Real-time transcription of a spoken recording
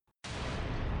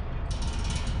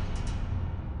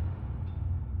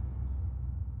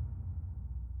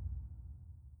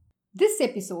This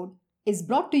episode is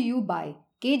brought to you by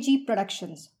KG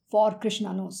Productions for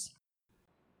Krishna Knows.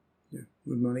 Yeah,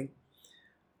 good morning.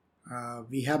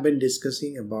 We have been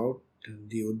discussing about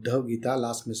the Uddhav Gita,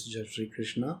 last message of Sri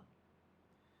Krishna.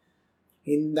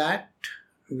 In that,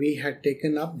 we had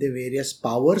taken up the various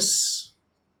powers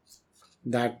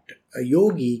that a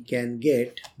yogi can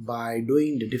get by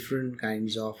doing the different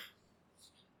kinds of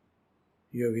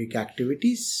yogic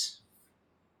activities.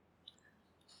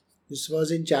 This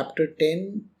was in chapter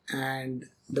 10, and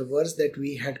the verse that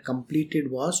we had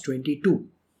completed was 22.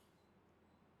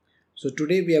 So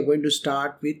today we are going to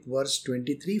start with verse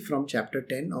 23 from chapter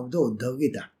 10 of the Uddhav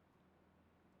Gita.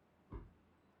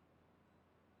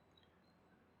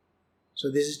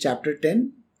 So this is chapter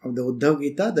 10 of the Uddhav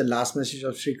Gita, the last message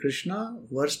of Sri Krishna,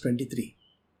 verse 23.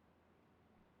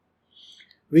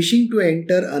 Wishing to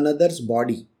enter another's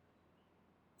body,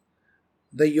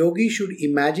 the yogi should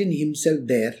imagine himself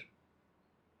there,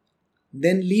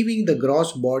 then leaving the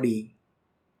gross body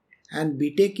and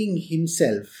betaking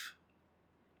himself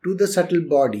to the subtle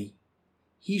body,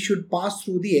 he should pass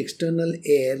through the external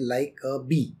air like a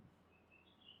bee.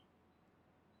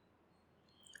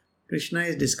 Krishna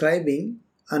is describing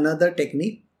another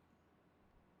technique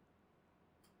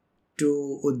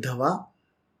to Uddhava.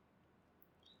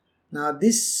 Now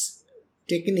this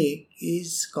technique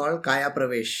is called Kaya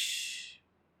Pravesh.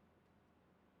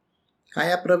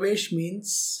 Kaya Pravesh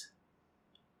means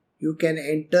you can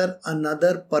enter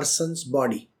another person's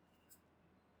body.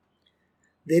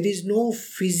 There is no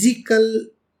physical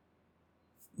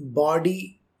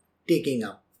body taking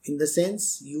up. In the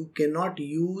sense, you cannot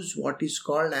use what is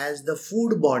called as the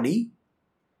food body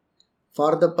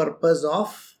for the purpose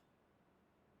of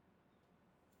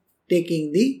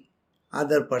taking the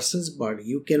other person's body.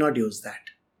 You cannot use that.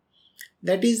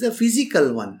 That is the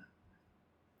physical one.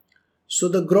 So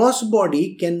the gross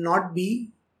body cannot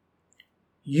be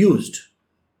used.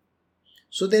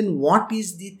 So then what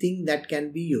is the thing that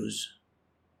can be used?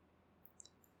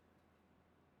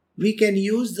 We can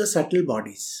use the subtle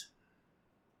bodies.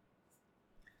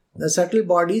 The subtle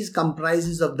bodies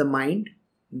comprises of the mind,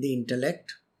 the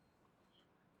intellect,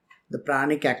 the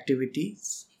pranic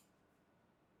activities,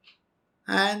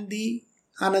 and the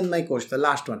Anandamaya Kosh, the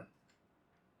last one.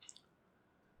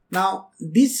 Now,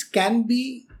 this can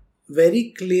be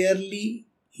very clearly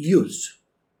used.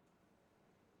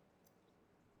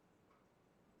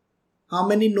 How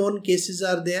many known cases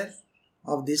are there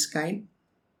of this kind?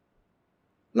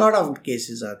 Lot of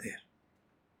cases are there.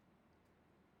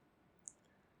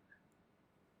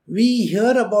 We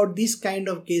hear about these kind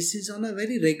of cases on a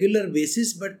very regular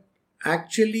basis, but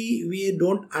actually we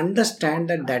don't understand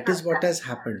that that is what has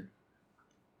happened.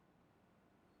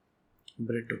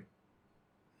 Brito.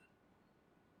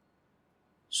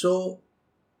 So,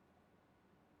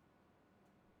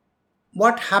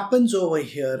 what happens over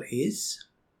here is,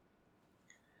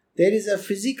 there is a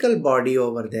physical body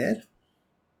over there,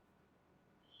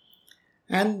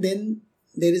 and then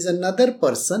there is another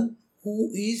person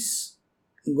who is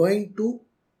going to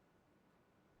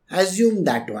assume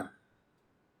that one.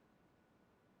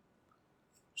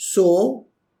 So,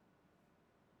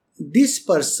 this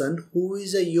person who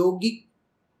is a yogic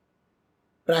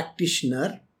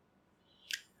practitioner,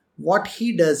 what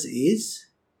he does is,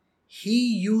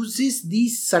 he uses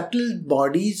these subtle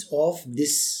bodies of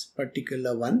this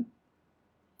particular one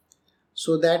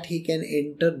so that he can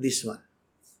enter this one.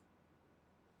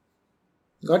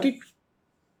 Got it?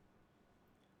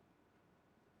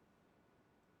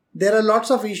 There are lots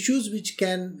of issues which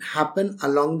can happen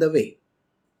along the way.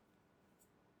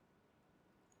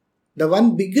 The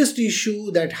one biggest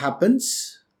issue that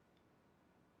happens,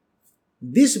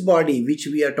 this body which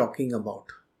we are talking about,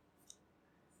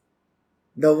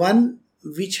 the one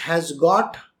which has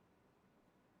got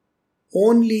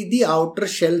only the outer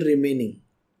shell remaining,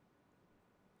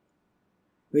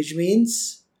 which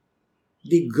means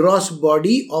the gross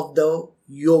body of the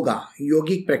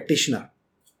yogic practitioner.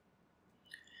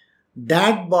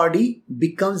 That body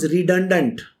becomes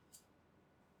redundant.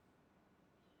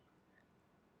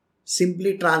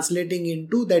 Simply translating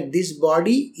into that this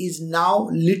body is now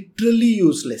literally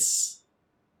useless.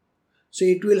 So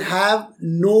it will have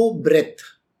no breath.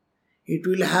 It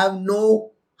will have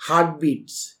no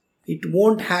heartbeats. It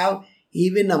won't have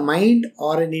even a mind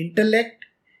or an intellect.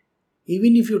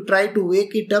 Even if you try to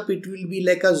wake it up, it will be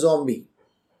like a zombie.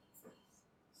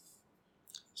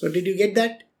 So did you get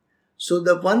that? So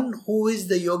the one who is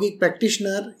the yogic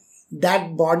practitioner,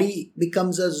 that body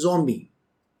becomes a zombie.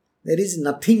 There is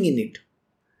nothing in it.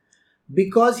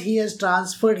 Because he has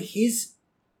transferred his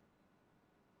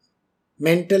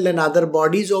mental and other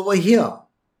bodies over here.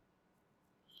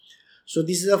 So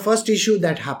this is the first issue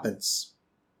that happens.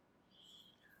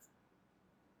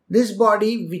 This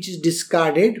body which is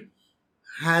discarded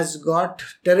has got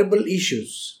terrible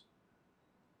issues.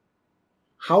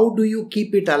 How do you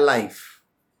keep it alive?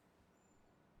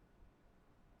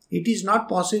 It is not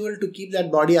possible to keep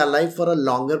that body alive for a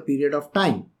longer period of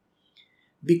time.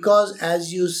 Because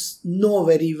as you know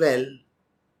very well,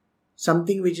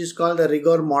 something which is called a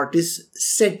rigor mortis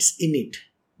sets in it.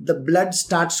 The blood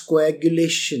starts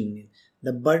coagulation.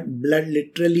 The blood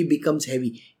literally becomes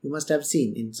heavy. You must have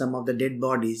seen in some of the dead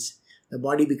bodies, the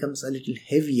body becomes a little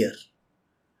heavier.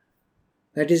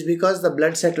 That is because the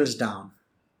blood settles down.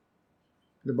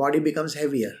 The body becomes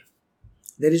heavier.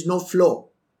 There is no flow.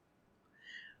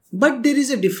 But there is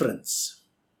a difference.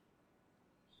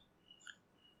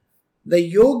 The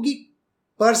yogic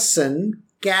person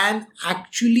can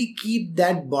actually keep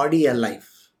that body alive.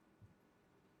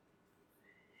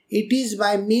 It is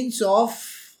by means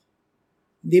of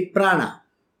the prana.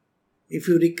 If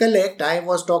you recollect, I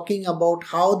was talking about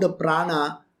how the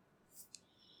prana,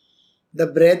 the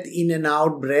breath in and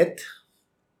out breath,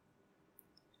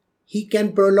 he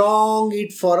can prolong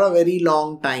it for a very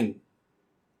long time.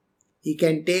 He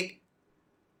can take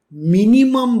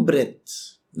minimum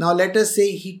breaths. Now let us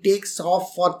say he takes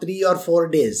off for 3 or 4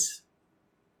 days.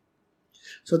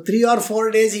 So 3 or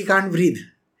 4 days he can't breathe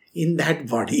in that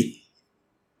body.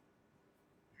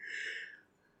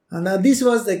 Now this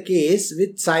was the case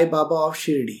with Sai Baba of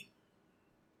Shirdi.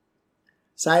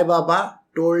 Sai Baba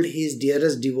told his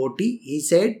dearest devotee, he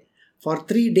said, for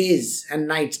 3 days and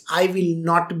nights I will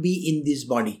not be in this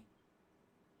body.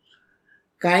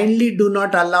 Kindly do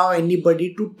not allow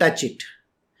anybody to touch it.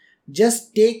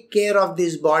 Just take care of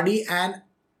this body and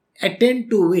attend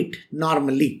to it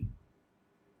normally.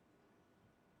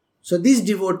 So this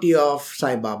devotee of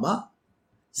Sai Baba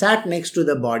sat next to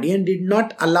the body and did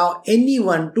not allow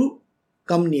anyone to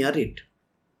come near it.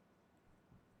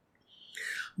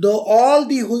 Though all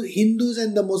the Hindus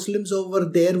and the Muslims over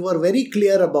there were very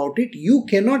clear about it, you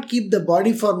cannot keep the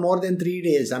body for more than 3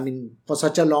 days. For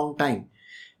such a long time.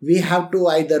 We have to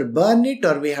either burn it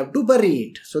or we have to bury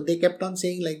it. So they kept on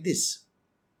saying like this.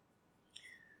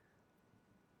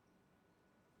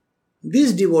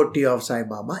 This devotee of Sai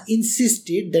Baba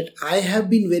insisted that I have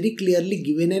been very clearly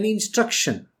given an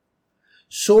instruction.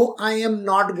 So I am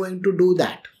not going to do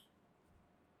that.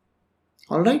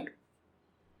 Alright?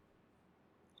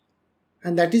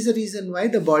 And that is the reason why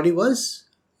the body was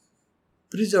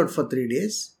preserved for 3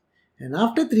 days. And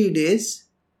after 3 days,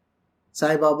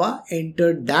 Sai Baba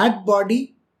entered that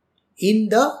body in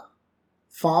the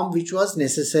form which was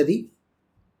necessary.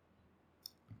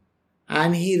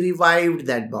 And he revived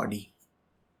that body.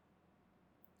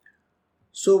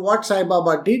 So what Sai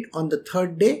Baba did on the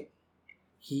 3rd day,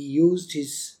 he used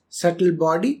his subtle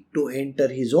body to enter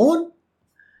his own,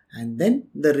 and then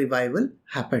the revival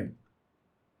happened.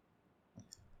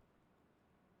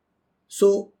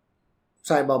 So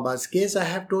Sai Baba's case I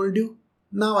have told you.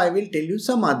 Now I will tell you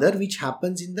some other which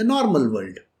happens in the normal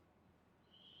world.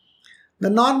 The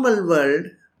normal world,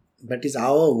 that is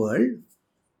our world,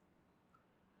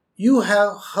 you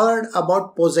have heard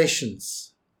about possessions.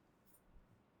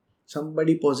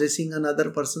 Somebody possessing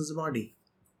another person's body.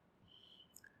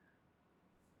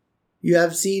 You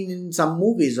have seen in some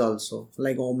movies also,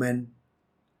 like Omen,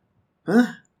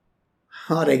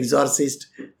 or Exorcist.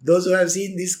 Those who have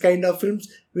seen this kind of films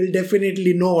will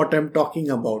definitely know what I am talking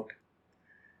about.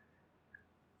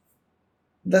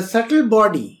 The subtle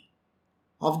body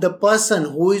of the person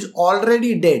who is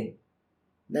already dead,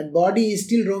 that body is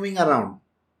still roaming around.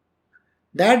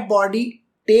 That body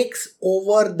takes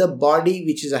over the body,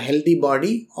 which is a healthy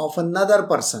body, of another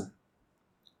person.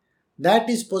 That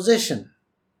is possession.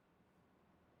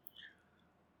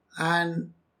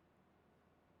 And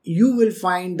you will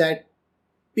find that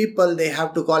people, they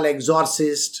have to call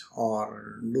exorcist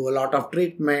or do a lot of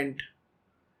treatment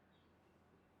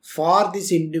for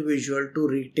this individual to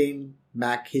retain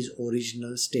back his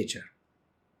original stature.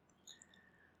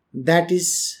 That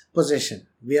is possession.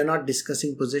 We are not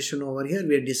discussing possession over here.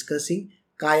 We are discussing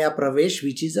Kaya Pravesh,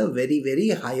 which is a very, very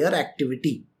higher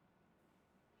activity.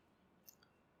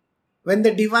 When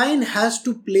the divine has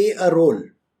to play a role,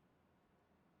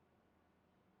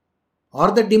 or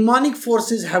the demonic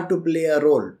forces have to play a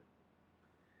role,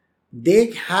 they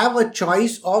have a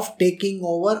choice of taking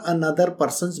over another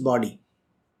person's body.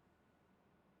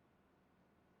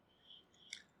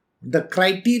 The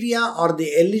criteria or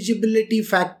the eligibility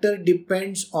factor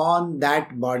depends on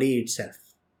that body itself.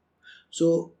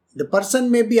 So, the person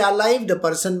may be alive, the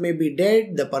person may be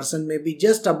dead, the person may be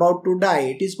just about to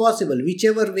die. It is possible.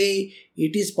 Whichever way,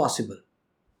 it is possible.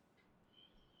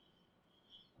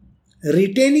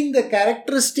 retaining the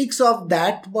characteristics of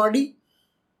that body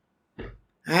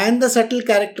and the subtle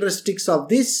characteristics of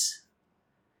this,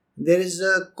 there is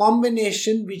a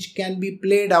combination which can be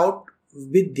played out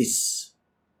with this,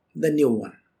 the new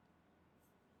one.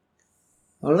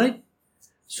 Alright?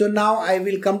 So now I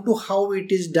will come to how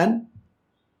it is done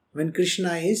when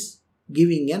Krishna is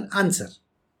giving an answer.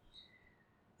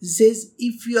 He says,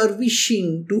 if you are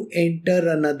wishing to enter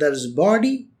another's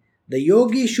body, the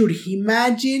yogi should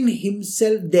imagine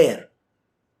himself there.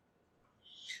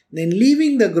 Then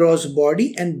leaving the gross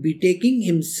body and betaking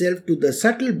himself to the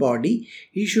subtle body,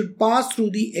 he should pass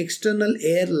through the external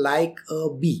air like a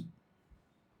bee.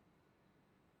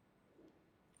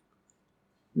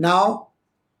 Now,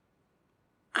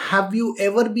 have you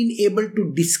ever been able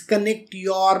to disconnect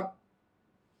your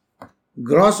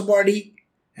gross body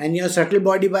and your subtle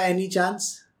body by any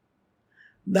chance?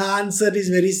 The answer is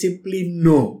very simply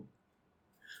no.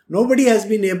 Nobody has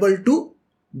been able to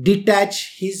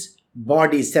detach his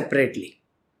body separately.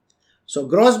 So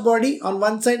gross body on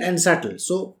one side and subtle.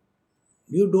 So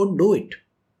you don't do it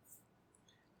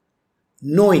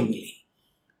knowingly.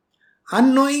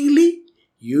 Unknowingly,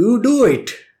 you do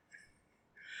it.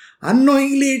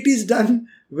 Unknowingly, it is done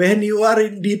when you are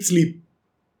in deep sleep.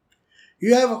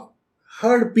 You have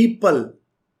heard people,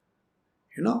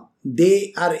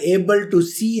 they are able to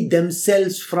see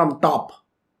themselves from top.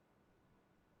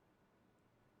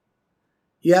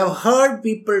 You have heard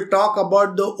people talk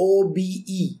about the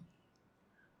OBE,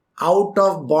 out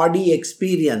of body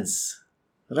experience,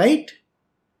 right?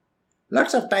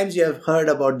 Lots of times you have heard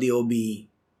about the OBE.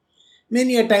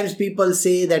 Many a times people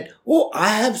say that, oh, I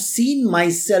have seen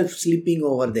myself sleeping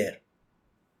over there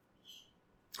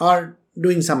or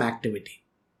doing some activity.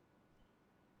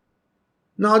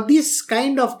 Now this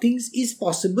kind of things is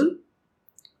possible.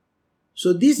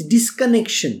 So this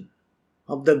disconnection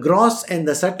of the gross and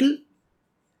the subtle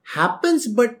happens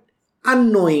but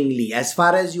unknowingly as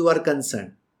far as you are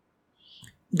concerned.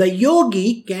 The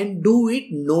yogi can do it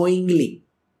knowingly.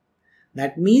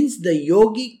 That means the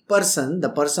yogic person, the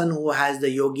person who has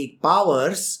the yogic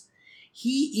powers,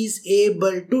 he is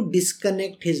able to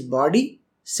disconnect his body,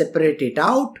 separate it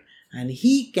out, and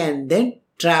he can then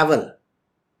travel.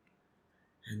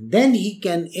 And then he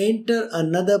can enter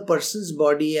another person's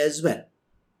body as well.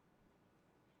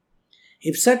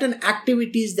 If certain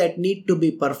activities that need to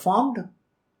be performed,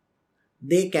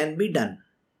 they can be done.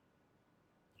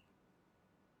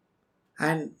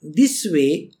 And this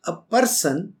way, a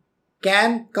person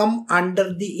can come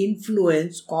under the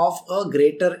influence of a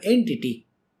greater entity.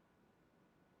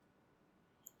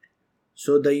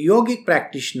 So the yogic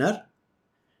practitioner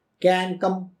can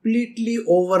completely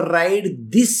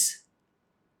override this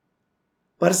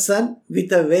person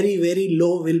with a very, very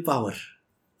low willpower.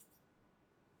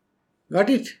 Got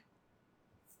it?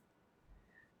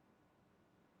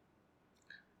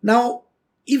 Now,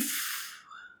 if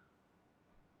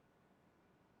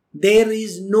there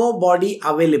is no body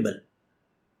available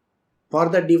for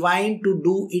the divine to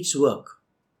do its work,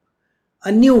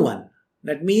 a new one,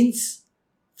 that means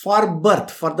for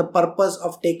birth, for the purpose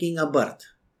of taking a birth.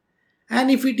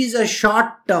 And if it is a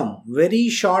short term, very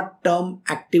short term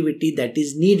activity that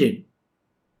is needed,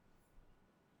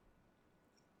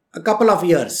 a couple of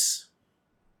years.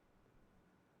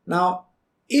 Now,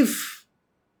 if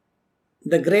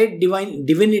the great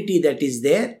divinity that is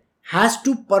there has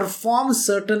to perform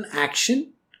certain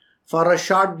action for a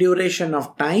short duration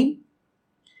of time,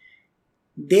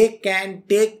 they can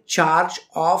take charge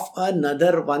of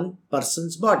another one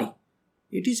person's body.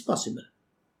 It is possible.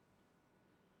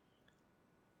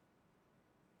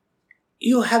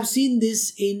 You have seen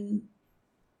this in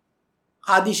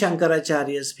Adi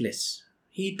Shankaracharya's place.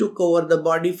 He took over the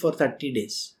body for 30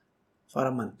 days, for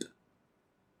a month.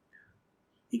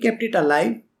 He kept it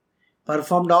alive,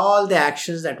 performed all the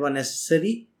actions that were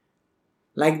necessary,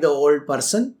 like the old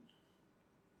person.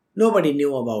 Nobody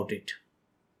knew about it.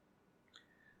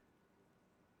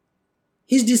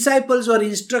 His disciples were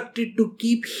instructed to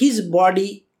keep his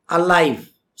body alive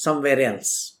somewhere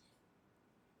else.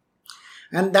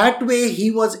 And that way he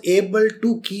was able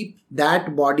to keep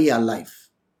that body alive.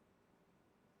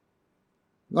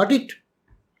 Got it?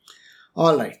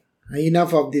 Alright,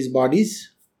 enough of these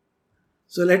bodies.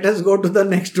 So let us go to the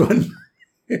next one.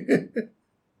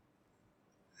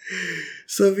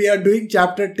 So we are doing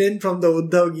chapter 10 from the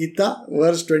Uddhav Gita,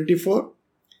 verse 24.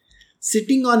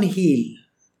 Sitting on heel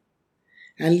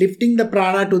and lifting the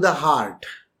prana to the heart,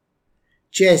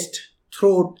 chest,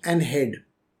 throat and head,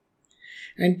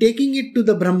 and taking it to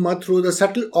the Brahma through the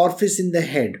subtle orifice in the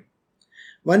head,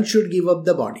 one should give up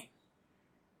the body.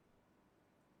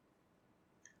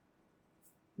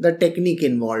 the technique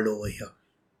involved over here.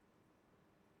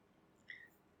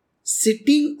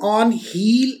 Sitting on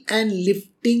heel and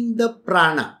lifting the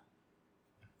prana.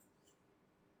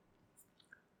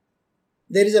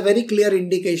 There is a very clear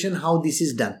indication how this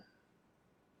is done.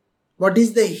 What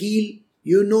is the heel?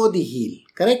 You know the heel,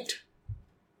 correct?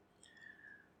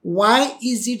 Why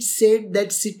is it said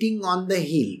that sitting on the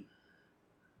heel?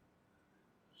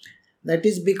 That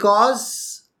is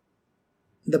because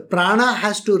the prana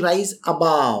has to rise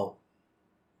above.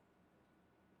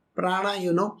 Prana,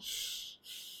 you know.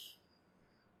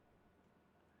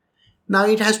 Now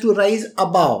it has to rise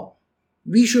above.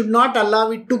 We should not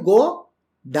allow it to go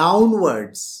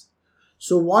downwards.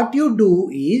 So what you do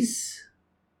is,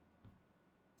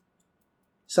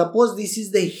 suppose this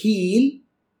is the heel,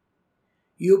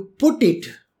 you put it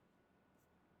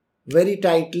very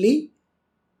tightly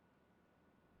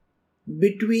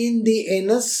between the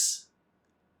anus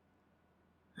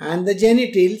and the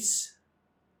genitals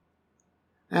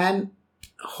and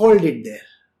hold it there.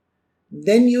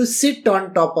 Then you sit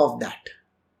on top of that.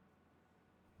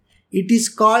 It is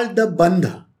called the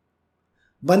bandha.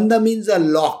 Bandha means a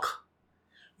lock.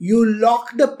 You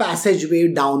lock the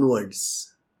passageway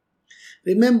downwards.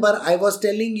 Remember, I was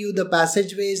telling you the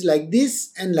passageway is like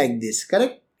this and like this,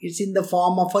 correct? It's in the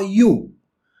form of a U.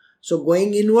 So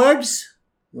going inwards,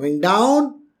 going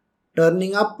down,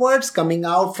 turning upwards, coming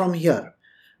out from here.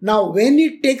 Now when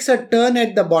it takes a turn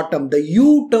at the bottom, the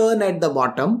U turn at the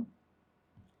bottom,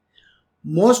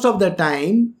 most of the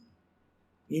time,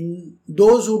 in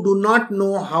those who do not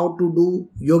know how to do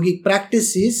yogic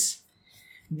practices,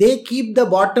 they keep the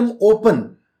bottom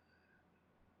open.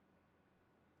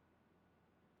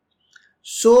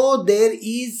 So there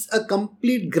is a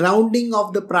complete grounding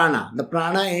of the prana. The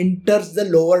prana enters the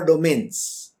lower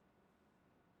domains.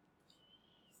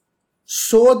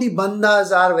 So the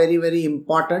bandhas are very, very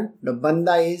important. The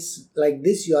bandha is like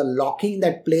this. You are locking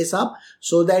that place up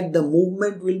so that the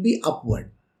movement will be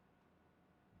upward.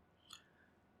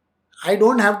 I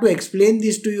don't have to explain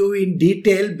this to you in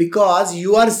detail because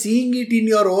you are seeing it in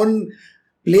your own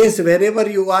place wherever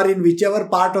you are, in whichever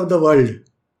part of the world.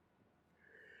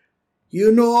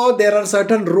 You know, there are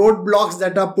certain roadblocks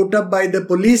that are put up by the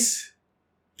police.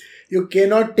 You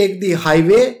cannot take the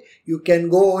highway. You can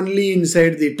go only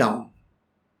inside the town.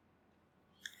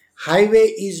 Highway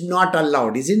is not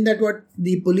allowed. Isn't that what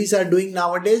the police are doing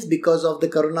nowadays because of the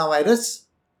coronavirus?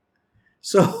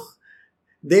 So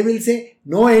they will say,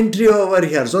 no entry over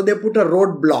here. So they put a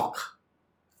roadblock.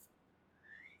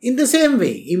 In the same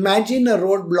way, imagine a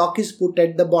roadblock is put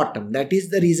at the bottom. That is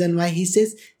the reason why he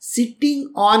says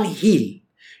sitting on heel.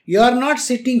 You are not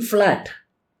sitting flat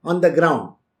on the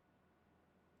ground.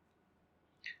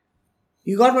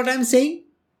 You got what I am saying?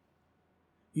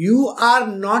 You are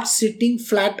not sitting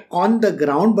flat on the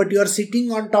ground, but you are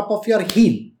sitting on top of your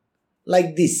heel,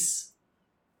 like this.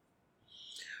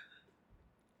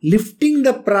 Lifting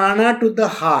the prana to the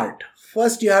heart.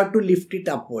 First you have to lift it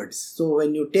upwards. So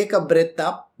when you take a breath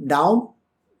up, down,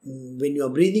 when you are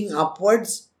breathing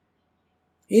upwards,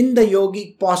 in the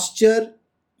yogic posture,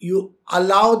 you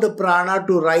allow the prana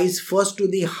to rise first to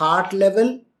the heart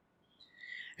level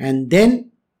and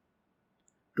then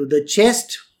to the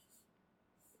chest,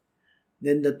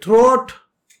 then the throat,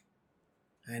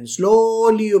 and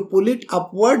slowly you pull it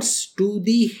upwards to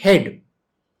the head.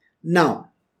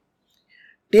 Now,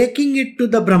 taking it to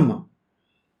the Brahma,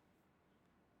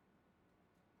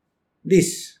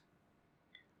 this,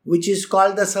 which is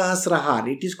called the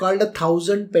Sahasrahar, it is called a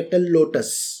 1,000-petal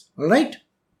lotus. Alright?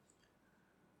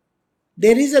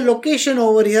 There is a location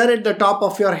over here at the top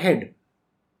of your head.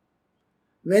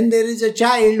 When there is a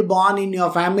child born in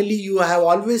your family, you have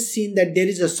always seen that there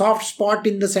is a soft spot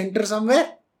in the center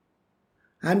somewhere.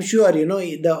 I am sure,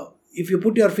 if you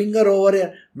put your finger over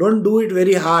here, don't do it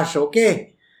very harsh,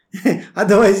 okay?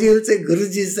 Otherwise you will say,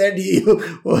 Guruji said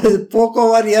you poke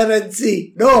over here and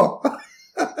see. No.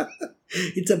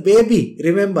 It's a baby,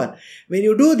 remember. When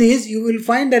you do this, you will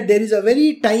find that there is a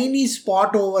very tiny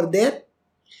spot over there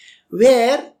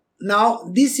where now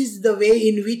this is the way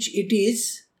in which it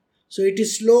is. So it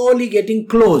is slowly getting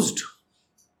closed.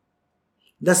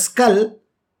 The skull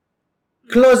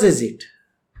closes it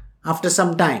after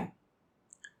some time.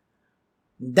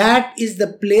 That is the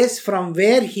place from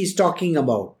where he is talking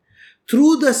about.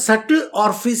 Through the subtle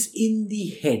orifice in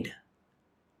the head,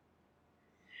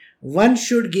 one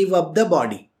should give up the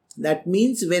body. That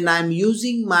means when I am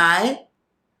using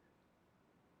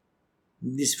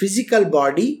this physical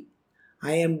body,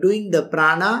 I am doing the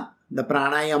prana, the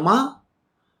pranayama,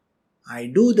 I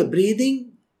do the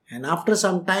breathing, and after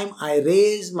some time I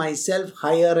raise myself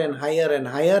higher and higher and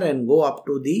higher and go up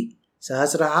to the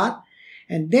Sahasrahar.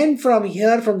 And then from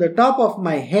here, from the top of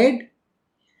my head,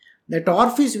 that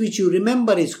orifice which you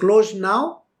remember is closed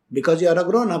now because you are a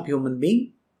grown-up human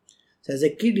being. So as a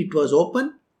kid it was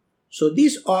open. So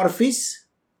this orifice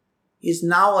is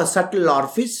now a subtle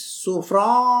orifice. So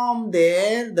from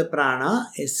there the prana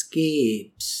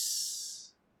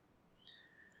escapes.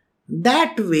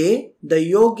 That way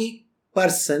the yogic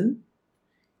person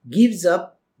gives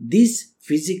up this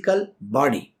physical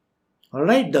body.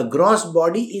 Alright, the gross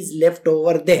body is left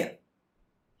over there.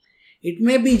 It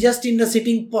may be just in the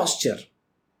sitting posture.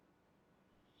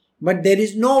 But there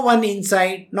is no one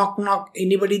inside. Knock, knock.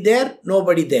 Anybody there?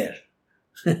 Nobody there.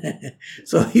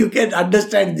 So you can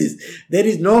understand this. There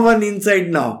is no one inside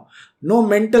now. No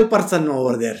mental person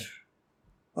over there.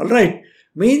 Alright.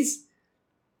 Means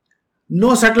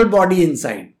no subtle body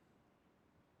inside.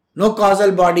 No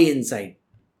causal body inside.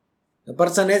 The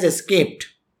person has escaped.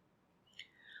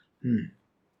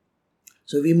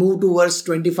 So we move to verse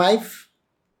 25.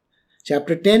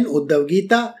 Chapter 10, Uddhav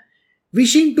Gita.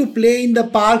 Wishing to play in the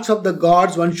parks of the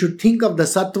gods, one should think of the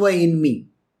sattva in me.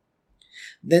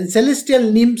 Then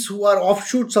celestial nymphs who are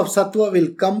offshoots of sattva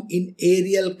will come in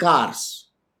aerial cars.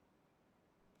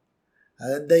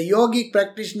 The yogic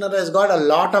practitioner has got a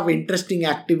lot of interesting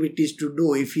activities to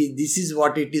do if this is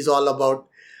what it is all about.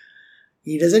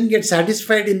 He doesn't get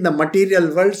satisfied in the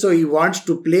material world, so he wants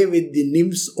to play with the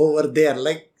nymphs over there.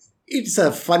 Like, it's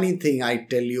a funny thing, I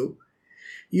tell you.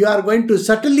 You are going to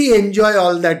subtly enjoy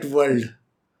all that world.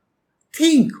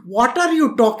 Think, what are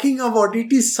you talking about?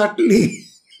 It is subtly.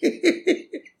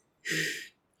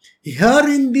 Here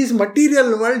in this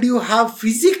material world, you have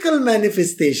physical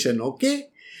manifestation, okay?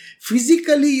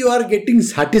 Physically, you are getting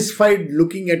satisfied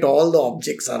looking at all the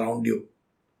objects around you.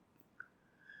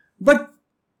 But,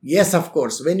 yes, of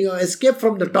course, when you escape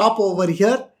from the top over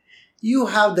here, you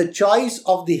have the choice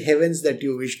of the heavens that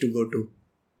you wish to go to.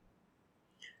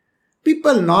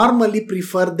 People normally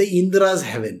prefer the Indra's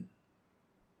heaven.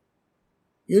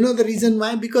 You know the reason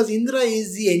why? Because Indra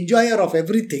is the enjoyer of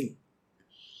everything.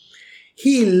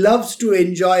 He loves to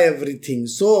enjoy everything.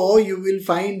 So you will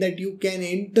find that you can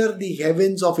enter the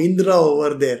heavens of Indra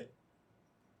over there.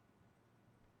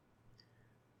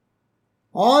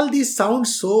 All this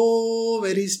sounds so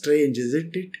very strange,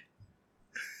 isn't it?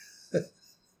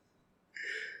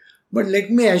 But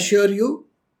let me assure you,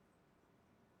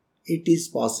 it is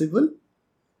possible.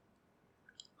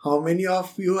 How many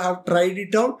of you have tried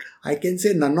it out? I can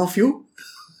say none of you.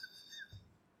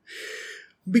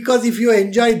 Because if you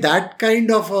enjoy that kind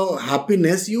of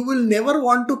happiness, you will never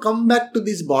want to come back to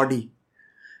this body.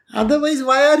 Otherwise,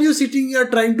 why are you sitting here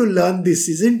trying to learn this,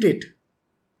 isn't it?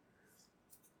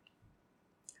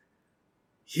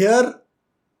 Here,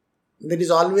 there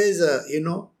is always a,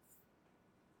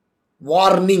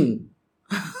 warning.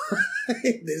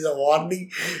 There is a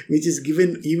warning which is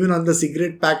given even on the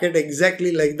cigarette packet,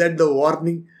 exactly like that, the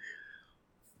warning.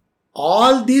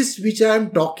 All this which I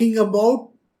am talking about,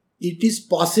 it is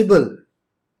possible.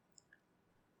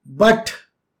 But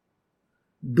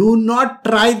do not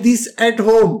try this at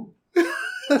home.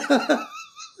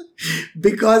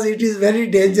 Because it is very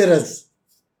dangerous.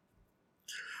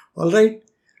 Alright?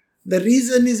 The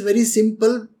reason is very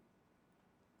simple.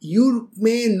 You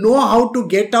may know how to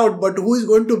get out, but who is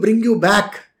going to bring you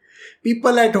back?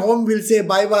 People at home will say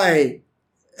bye-bye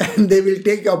and they will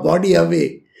take your body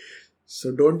away.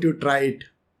 So don't you try it.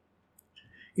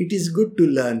 It is good to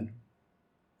learn.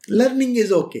 Learning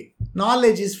is okay.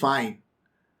 Knowledge is fine.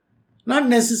 Not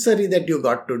necessary that you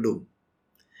got to do.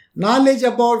 Knowledge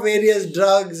about various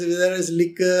drugs, whether it's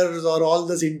liquors or all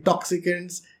those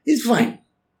intoxicants is fine.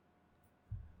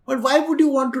 But why would you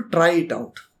want to try it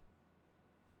out?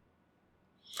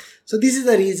 So this is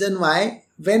the reason why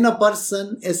when a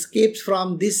person escapes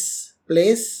from this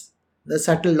place, the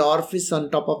subtle orifice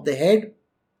on top of the head,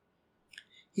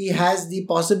 he has the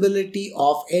possibility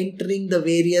of entering the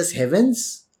various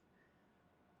heavens.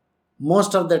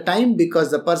 Most of the time, because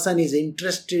the person is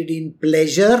interested in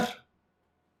pleasure,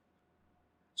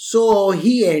 so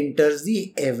he enters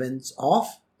the heavens of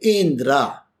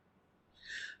Indra.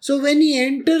 So when he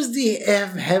enters the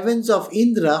heavens of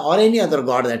Indra or any other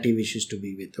god that he wishes to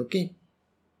be with, okay?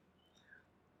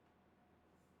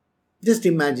 Just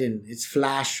imagine it's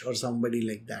Flash or somebody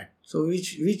like that. So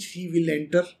which he will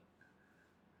enter?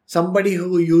 Somebody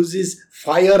who uses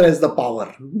fire as the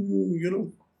power.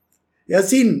 You have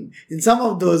seen in some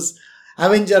of those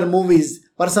Avenger movies,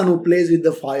 person who plays with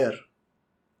the fire.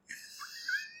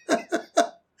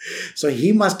 So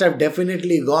he must have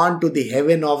definitely gone to the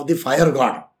heaven of the fire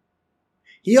god.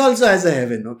 He also has a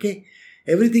heaven, okay?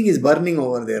 Everything is burning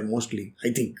over there mostly,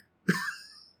 I think.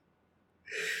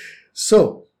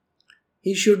 So,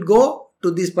 he should go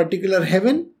to this particular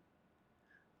heaven,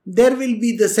 there will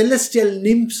be the celestial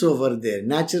nymphs over there.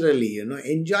 Naturally,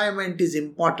 enjoyment is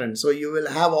important. So you will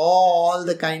have all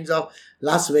the kinds of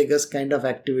Las Vegas kind of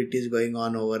activities going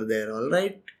on over there. All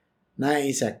right.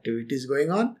 Nice activities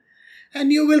going on.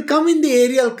 And you will come in the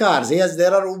aerial cars. Yes,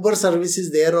 there are Uber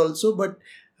services there also, but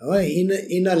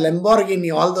in a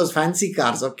Lamborghini, all those fancy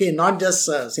cars, okay, not just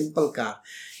a simple car.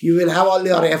 You will have all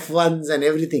your F1s and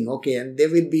everything, okay, and there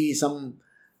will be some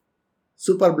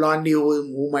super blondie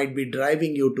who might be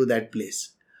driving you to that place.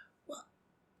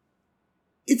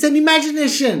 It's an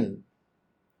imagination.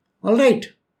 All right.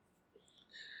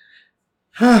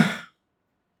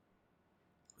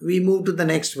 We move to the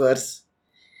next verse.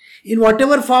 In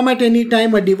whatever form at any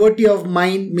time a devotee of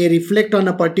mine may reflect on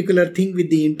a particular thing with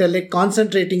the intellect,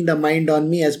 concentrating the mind on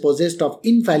me as possessed of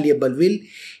infallible will,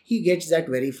 he gets that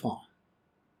very form.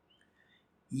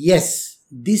 Yes,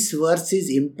 this verse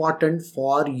is important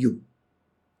for you.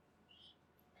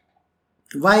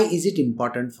 Why is it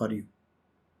important for you?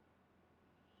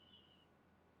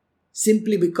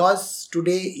 Simply because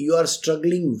today you are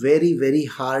struggling very, very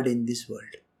hard in this world.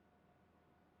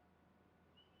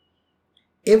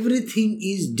 Everything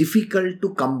is difficult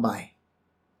to come by.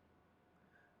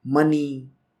 Money,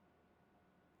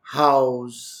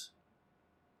 house,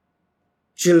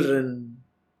 children,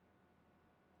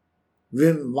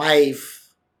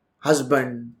 wife,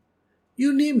 husband,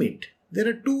 you name it. There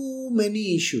are too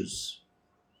many issues.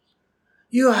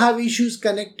 You have issues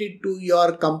connected to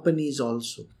your companies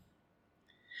also.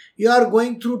 You are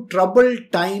going through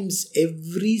troubled times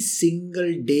every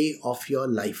single day of your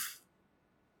life.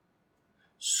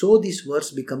 So this verse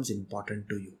becomes important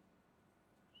to you.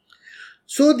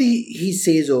 So he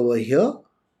says over here,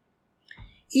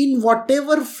 in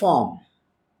whatever form,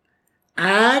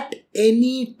 at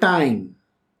any time,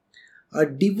 a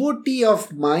devotee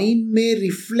of mine may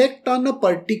reflect on a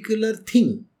particular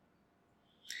thing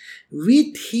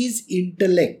with his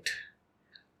intellect,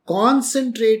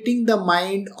 concentrating the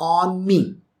mind on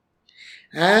me,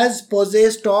 as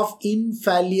possessed of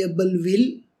infallible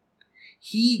will,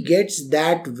 he gets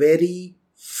that very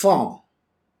form.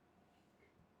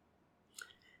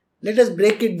 Let us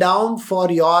break it down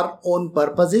for your own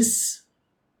purposes.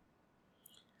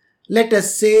 Let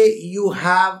us say you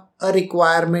have a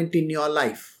requirement in your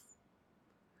life.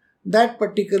 That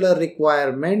particular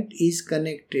requirement is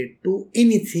connected to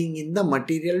anything in the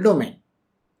material domain.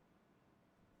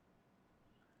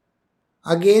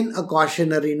 Again, a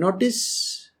cautionary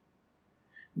notice.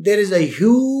 There is a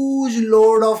huge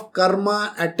load of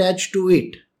karma attached to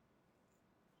it.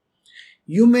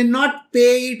 You may not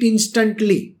pay it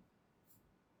instantly.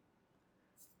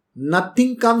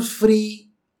 Nothing comes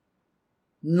free.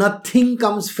 Nothing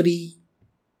comes free.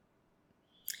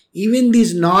 Even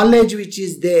this knowledge which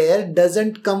is there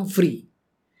doesn't come free.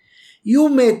 You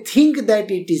may think that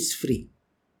it is free.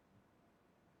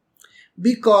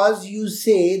 Because you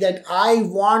say that I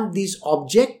want this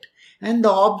object, and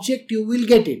the object you will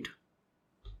get it.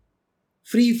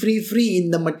 Free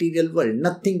in the material world.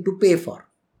 Nothing to pay for.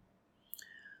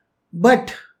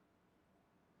 But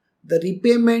the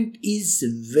repayment is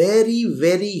very,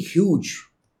 very huge.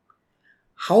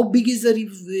 How big is the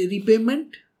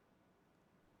repayment?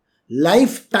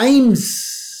 Lifetimes.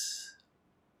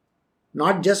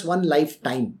 Not just one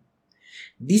lifetime.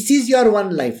 This is your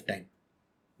one lifetime.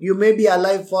 You may be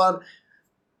alive for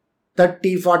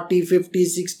 30, 40, 50,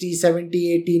 60,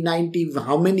 70, 80, 90,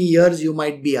 how many years you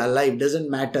might be alive, doesn't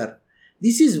matter.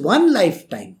 This is one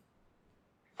lifetime.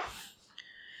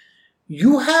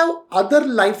 You have other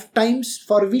lifetimes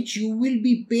for which you will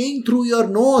be paying through your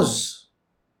nose.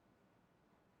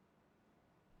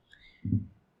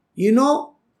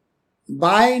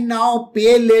 Buy now,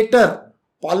 pay later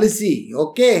policy,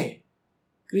 okay?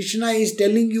 Krishna is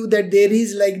telling you that there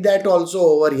is like that also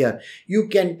over here. You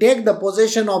can take the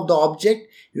possession of the object,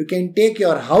 you can take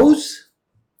your house,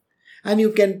 and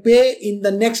you can pay in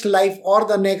the next life or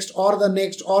the next or the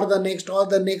next or the next or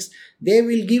the next. They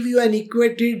will give you an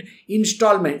equated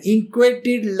installment,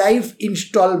 equated life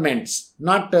installments,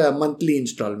 not monthly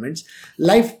installments,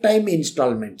 lifetime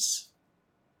installments.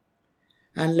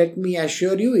 And let me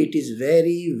assure you, it is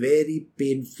very, very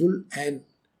painful and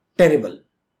terrible.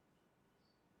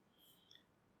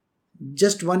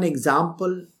 Just one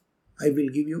example I will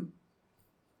give you.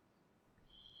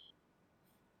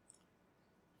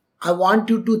 I want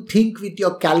you to think with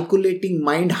your calculating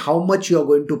mind how much you are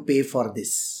going to pay for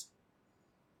this.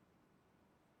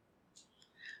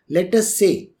 Let us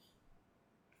say,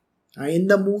 in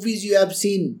the movies you have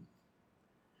seen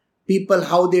people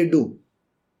how they do.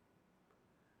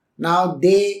 Now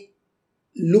they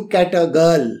look at a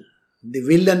girl The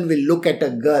villain will look at a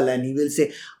girl and he will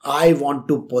say, I want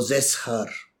to possess her.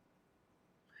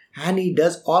 And he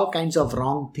does all kinds of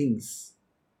wrong things.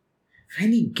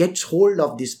 When he gets hold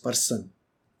of this person,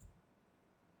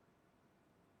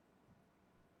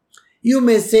 you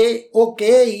may say,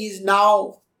 okay, he is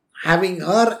now having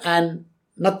her and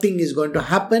nothing is going to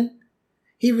happen.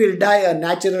 He will die a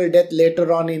natural death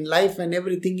later on in life and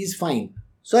everything is fine.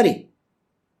 Sorry.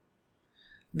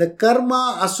 The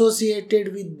karma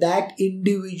associated with that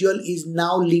individual is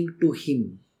now linked to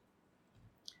him.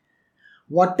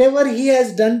 Whatever he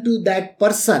has done to that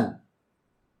person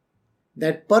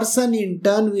in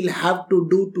turn will have to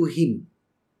do to him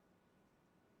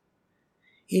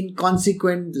in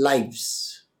consequent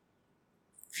lives,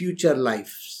 future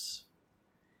lives.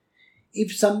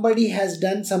 If somebody has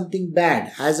done something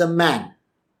bad as a man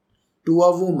to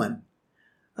a woman,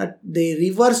 the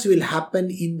reverse will happen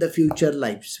in the future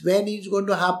lives. When it's going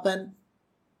to happen,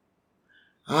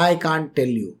 I can't tell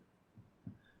you.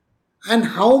 And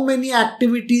how many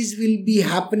activities will be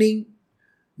happening?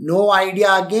 No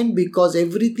idea again, because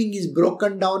everything is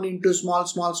broken down into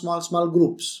small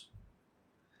groups.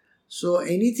 So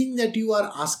anything that you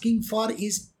are asking for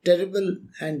is terrible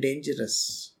and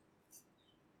dangerous.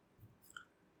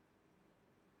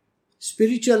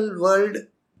 Spiritual world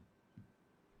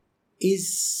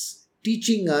is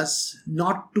teaching us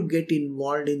not to get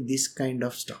involved in this kind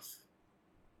of stuff.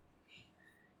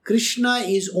 Krishna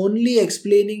is only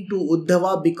explaining to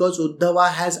Uddhava because Uddhava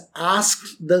has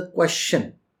asked the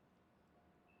question.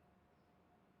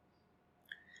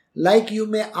 Like you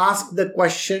may ask the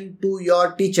question to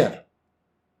your teacher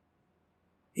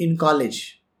in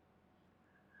college.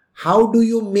 How do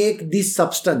you make this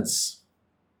substance?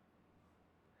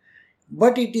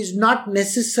 But it is not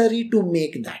necessary to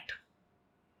make that.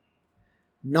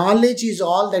 Knowledge is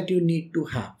all that you need to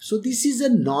have. So this is a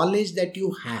knowledge that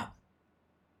you have.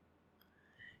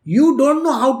 You don't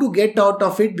know how to get out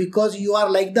of it because you are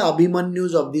like the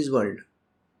Abhimanyus of this world.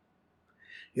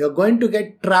 You are going to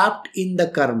get trapped in the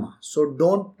karma. So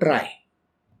don't try.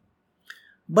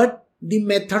 But the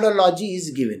methodology is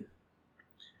given.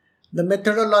 The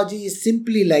methodology is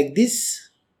simply like this.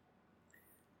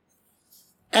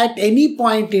 At any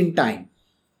point in time,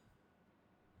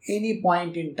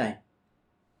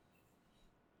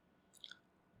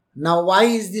 now why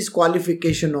is this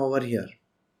qualification over here?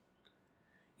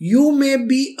 You may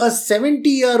be a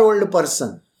 70-year-old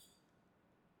person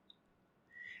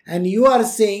and you are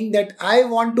saying that I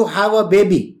want to have a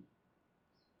baby.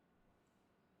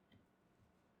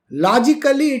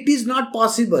 Logically, it is not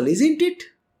possible, isn't it?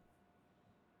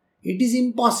 It is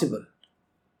impossible.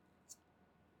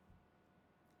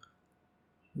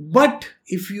 But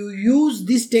if you use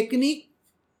this technique,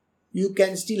 you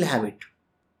can still have it.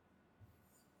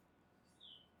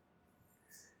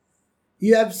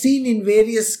 You have seen in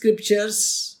various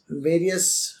scriptures,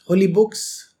 various holy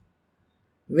books,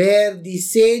 where the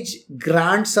sage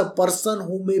grants a person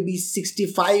who may be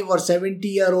 65 or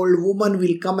 70-year-old woman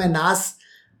will come and ask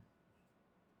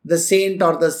the saint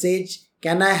or the sage,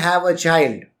 can I have a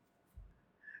child?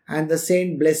 And the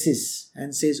saint blesses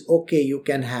and says, okay, you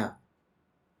can have.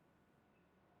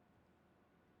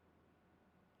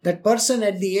 That person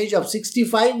at the age of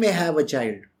 65 may have a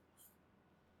child.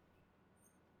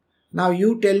 Now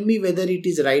you tell me whether it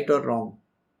is right or wrong.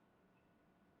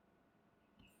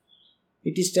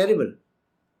 It is terrible.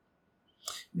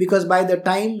 Because by the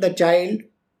time the child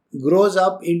grows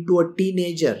up into a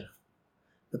teenager,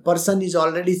 the person is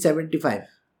already 75.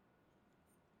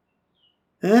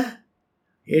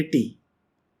 80.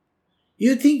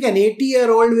 You think an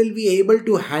 80-year-old will be able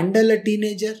to handle a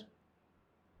teenager?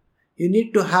 You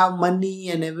need to have money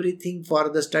and everything for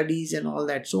the studies and all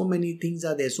that. So many things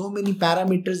are there. So many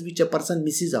parameters which a person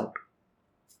misses out.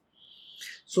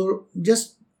 So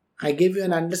just I gave you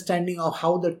an understanding of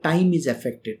how the time is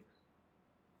affected.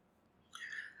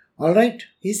 Alright.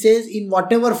 He says in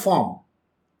whatever form.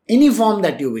 Any form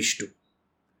that you wish to.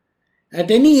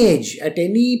 At any age. At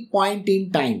any point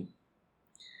in time.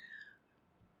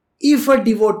 If a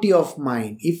devotee of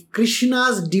mine. If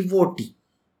Krishna's devotee.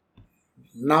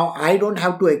 Now, I don't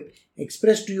have to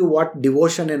express to you what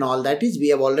devotion and all that is. We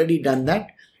have already done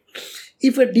that.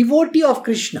 If a devotee of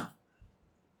Krishna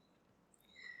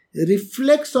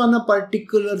reflects on a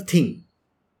particular thing,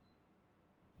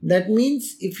 that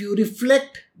means if you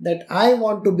reflect that I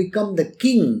want to become the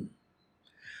king,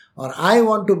 or I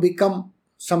want to become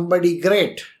somebody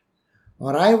great,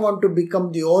 or I want to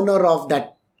become the owner of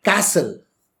that castle,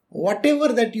 whatever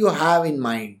that you have in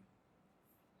mind,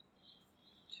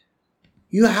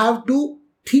 you have to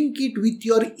think it with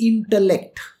your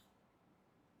intellect.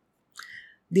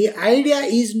 The idea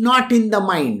is not in the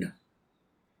mind.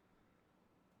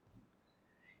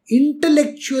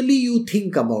 Intellectually you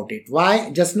think about it.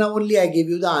 Why? Just now only I gave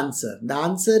you the answer. The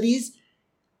answer is,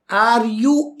 are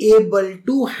you able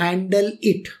to handle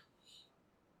it?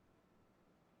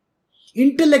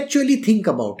 Intellectually think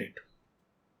about it.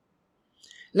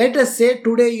 Let us say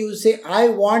today you say, I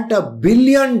want $1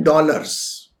 billion.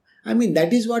 I mean,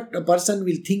 that is what a person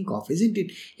will think of, isn't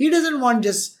it? He doesn't want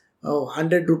just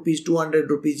 100 rupees, 200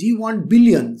 rupees. He wants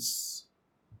billions.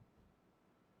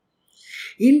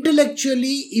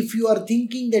 Intellectually, if you are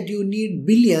thinking that you need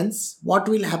billions, what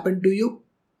will happen to you?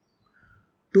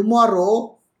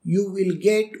 Tomorrow, you will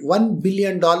get $1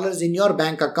 billion in your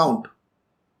bank account.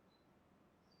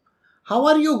 How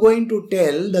are you going to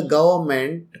tell the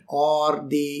government or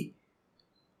the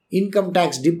income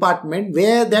tax department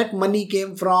where that money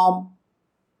came from?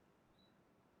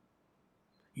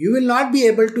 You will not be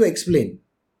able to explain.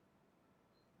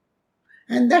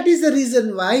 And that is the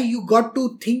reason why you got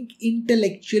to think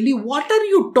intellectually. What are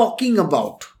you talking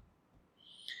about?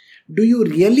 Do you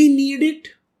really need it?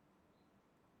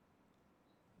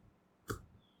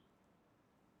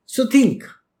 So think.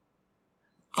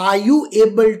 Are you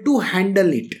able to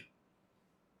handle it?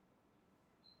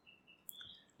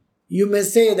 You may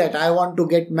say that I want to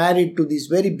get married to this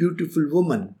very beautiful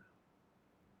woman.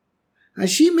 And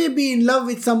she may be in love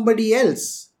with somebody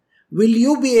else. Will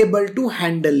you be able to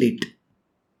handle it?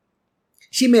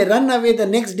 She may run away the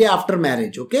next day after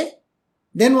marriage, okay?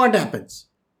 Then what happens?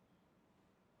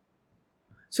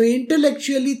 So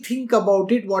intellectually think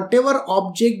about it, whatever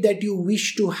object that you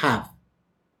wish to have.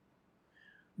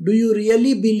 Do you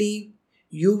really believe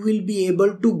you will be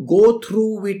able to go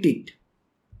through with it?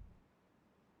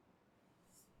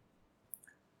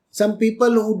 Some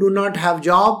people who do not have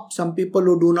job, some people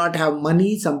who do not have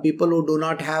money, some people who do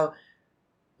not have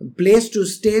a place to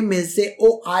stay may say,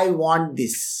 oh, I want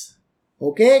this.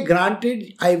 Okay,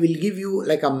 granted, I will give you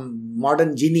like a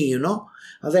modern genie,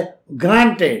 I say,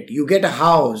 granted, you get a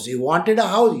house. You wanted a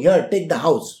house? Here, take the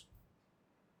house.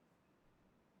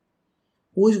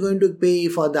 Who is going to pay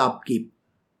for the upkeep?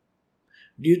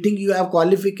 Do you think you have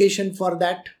qualification for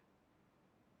that?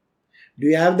 Do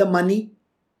you have the money?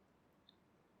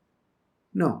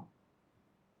 No.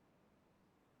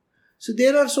 So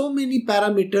there are so many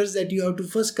parameters that you have to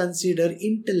first consider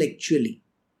intellectually.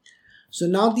 So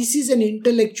now this is an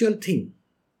intellectual thing.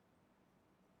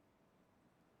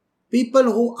 People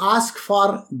who ask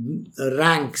for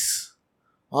ranks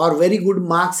or very good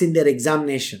marks in their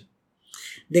examination,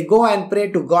 they go and pray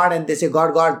to God and they say,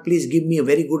 God, please give me a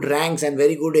very good ranks and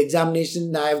very good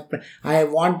examination. I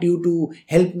want you to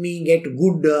help me get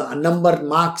good number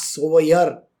marks over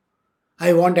here.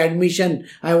 I want admission.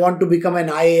 I want to become an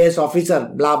IAS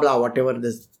officer. Blah, blah, whatever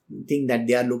the thing that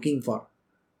they are looking for.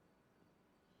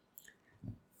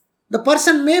 The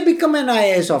person may become an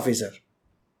IAS officer.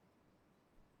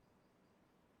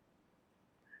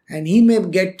 And he may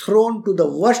get thrown to the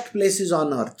worst places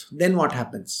on earth. Then what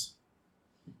happens?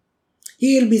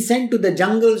 He will be sent to the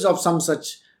jungles of some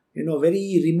such,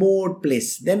 very remote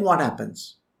place. Then what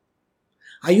happens?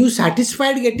 Are you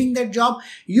satisfied getting that job?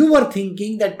 You were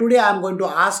thinking that today I am going to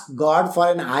ask God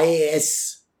for an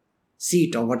IAS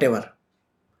seat or whatever.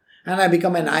 And I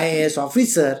become an IAS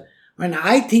officer. And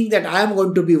I think that I am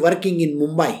going to be working in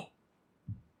Mumbai.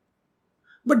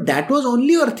 But that was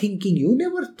only your thinking. You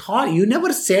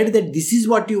never said that this is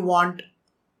what you want.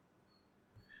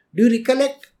 Do you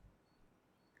recollect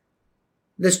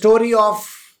the story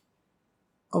of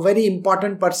a very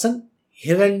important person,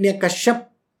 Hiranyakashyap?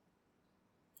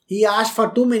 He asked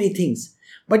for too many things,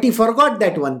 but he forgot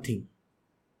that one thing.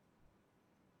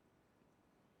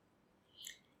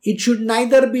 It should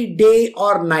neither be day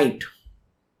or night.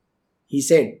 He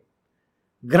said,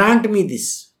 grant me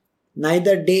this,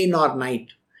 neither day nor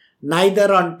night,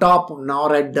 neither on top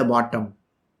nor at the bottom,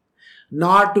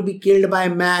 nor to be killed by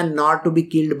a man, nor to be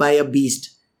killed by a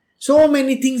beast. So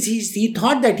many things he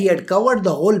thought that he had covered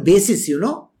the whole basis,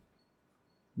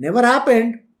 Never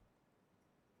happened.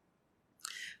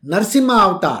 Narsimha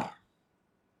Avatar,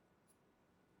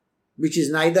 which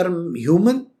is neither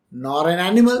human nor an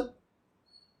animal,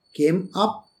 came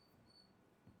up.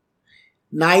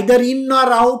 Neither in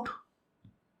nor out.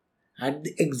 At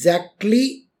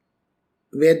exactly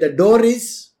where the door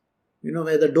is,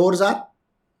 where the doors are.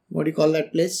 What do you call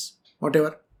that place?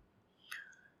 Whatever.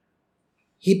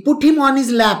 He put him on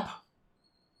his lap.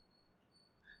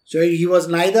 So he was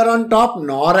neither on top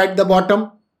nor at the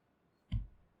bottom.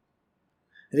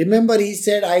 Remember, he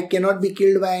said, I cannot be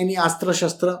killed by any astra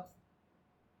shastra.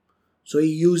 So he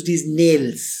used his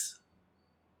nails.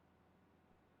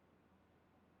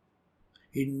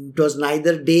 It was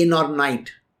neither day nor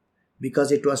night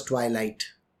because it was twilight.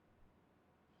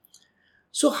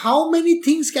 So how many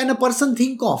things can a person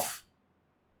think of?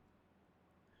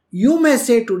 You may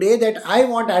say today that I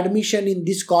want admission in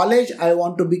this college, I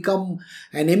want to become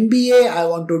an MBA, I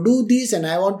want to do this and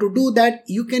I want to do that.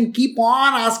 You can keep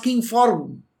on asking for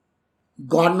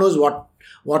God knows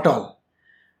what all.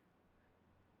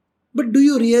 But do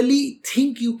you really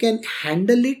think you can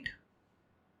handle it?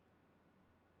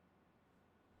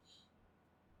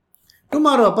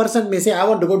 Tomorrow a person may say, I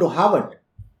want to go to Harvard.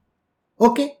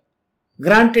 Okay,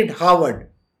 granted Harvard.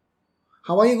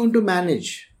 How are you going to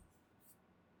manage?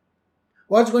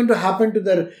 What's going to happen to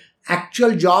the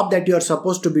actual job that you are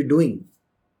supposed to be doing?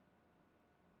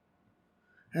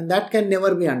 And that can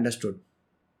never be understood.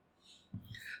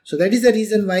 So that is the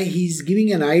reason why he is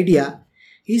giving an idea.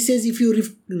 He says if you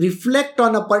reflect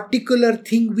on a particular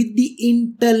thing with the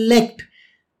intellect,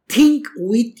 think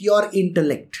with your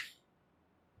intellect.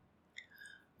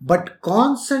 But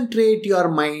concentrate your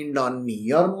mind on me.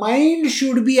 Your mind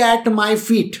should be at my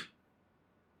feet.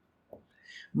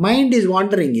 Mind is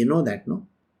wandering, you know that, no?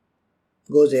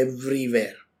 Goes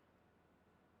everywhere.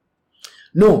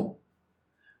 No.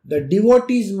 The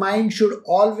devotee's mind should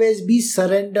always be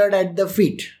surrendered at the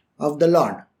feet of the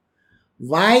Lord.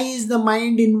 Why is the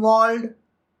mind involved?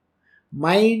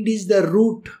 Mind is the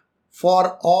root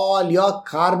for all your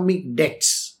karmic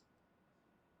debts.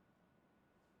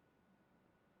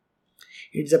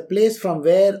 It's a place from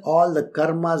where all the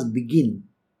karmas begin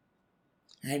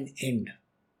and end.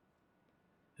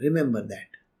 Remember that.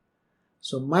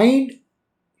 So mind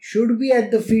should be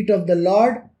at the feet of the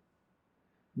Lord.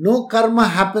 No karma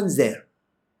happens there.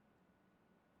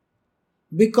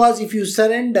 Because if you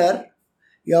surrender,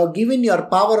 you have given your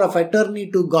power of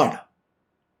attorney to God.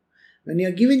 When you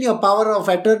have given your power of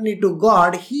attorney to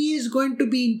God, He is going to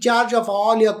be in charge of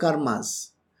all your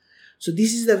karmas. So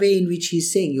this is the way in which He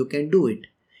is saying you can do it.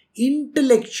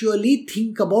 Intellectually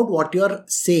think about what you are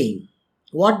saying.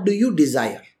 What do you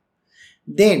desire?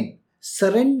 Then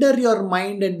surrender your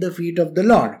mind at the feet of the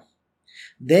Lord.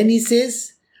 Then he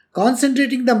says,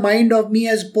 concentrating the mind of me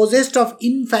as possessed of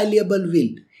infallible will.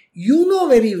 You know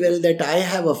very well that I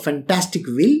have a fantastic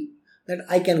will, that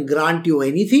I can grant you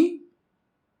anything.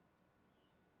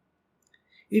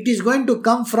 It is going to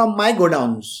come from my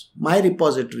godowns, my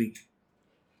repository,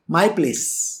 my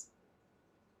place.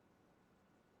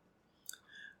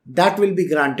 That will be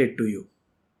granted to you.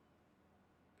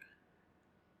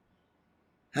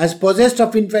 As possessed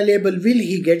of infallible will,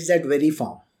 he gets that very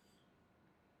form.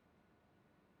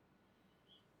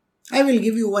 I will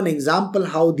give you one example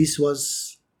how this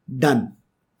was done.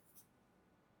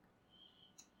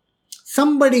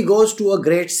 Somebody goes to a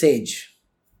great sage.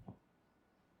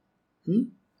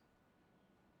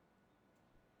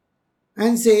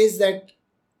 And says that,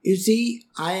 you see,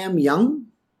 I am young.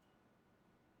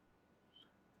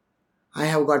 I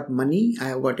have got money. I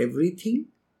have got everything.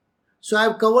 So I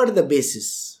have covered the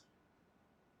bases.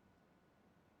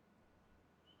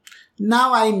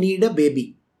 Now I need a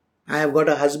baby. I have got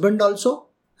a husband also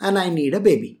and I need a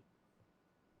baby.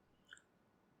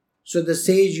 So the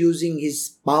sage, using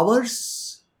his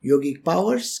powers, yogic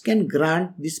powers, can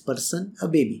grant this person a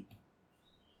baby.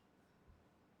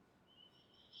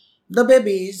 The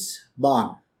baby is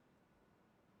born.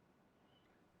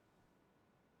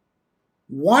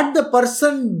 What the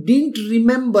person didn't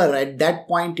remember at that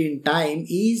point in time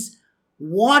is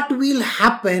what will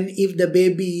happen if the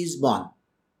baby is born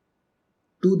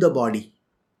to the body.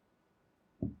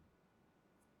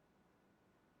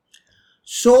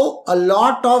 So a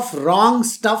lot of wrong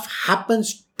stuff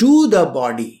happens to the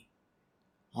body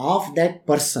of that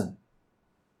person.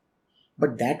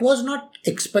 But that was not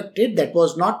expected, that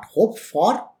was not hoped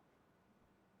for.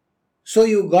 So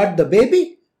you got the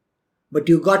baby, but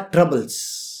you got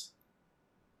troubles.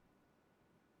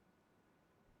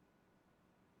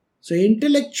 So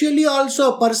intellectually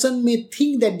also a person may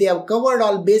think that they have covered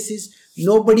all bases.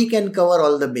 Nobody can cover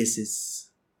all the bases.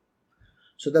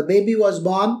 So the baby was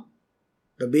born,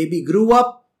 the baby grew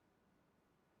up,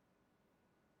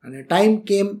 and a time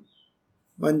came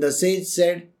when the sage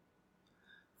said,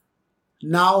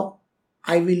 now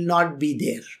I will not be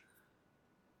there.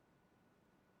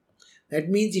 That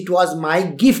means it was my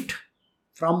gift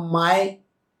from my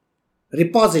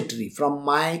repository, from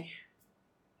my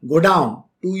godown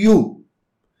to you.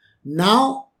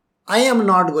 Now I am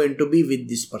not going to be with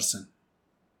this person.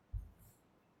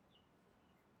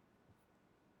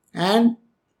 And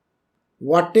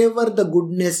whatever the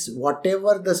goodness,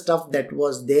 whatever the stuff that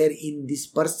was there in this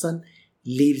person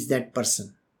leaves that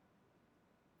person,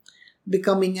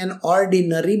 becoming an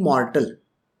ordinary mortal.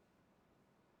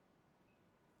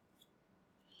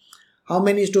 How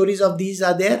many stories of these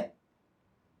are there?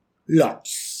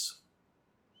 Lots.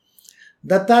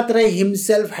 Dattatreya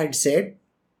himself had said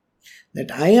that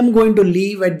I am going to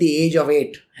leave at the age of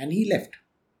 8, and he left.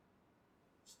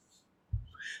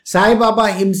 Sai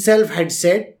Baba himself had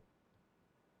said,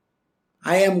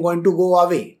 I am going to go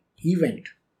away. He went.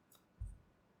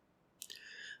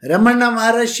 Ramana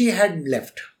Maharshi had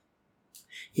left.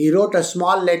 He wrote a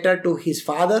small letter to his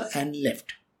father and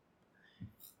left.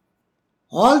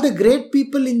 All the great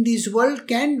people in this world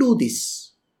can do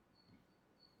this.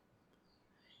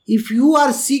 If you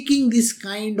are seeking this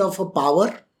kind of a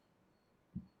power,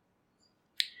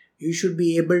 you should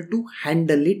be able to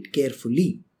handle it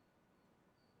carefully.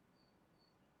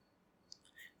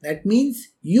 That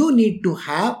means you need to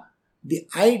have the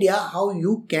idea how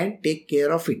you can take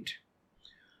care of it.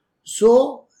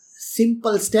 So,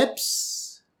 simple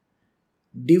steps.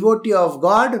 Devotee of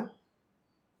God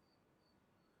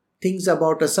thinks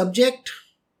about a subject,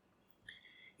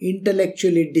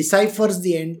 intellectually deciphers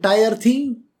the entire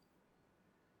thing,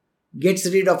 gets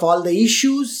rid of all the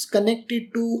issues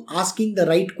connected to asking the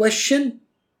right question.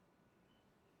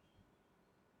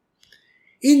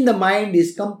 In the mind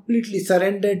is completely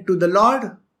surrendered to the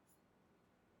Lord.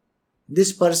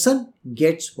 This person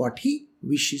gets what he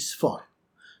wishes for.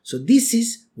 So this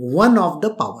is one of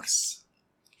the powers.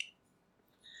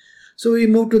 So we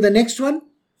move to the next one.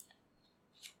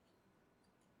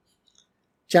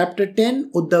 Chapter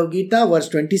 10, Uddhav Gita, verse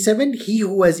 27. He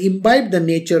who has imbibed the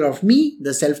nature of me,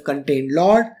 the self-contained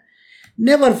Lord,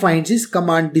 never finds his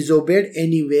command disobeyed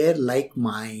anywhere like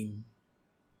mine.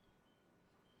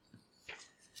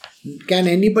 Can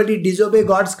anybody disobey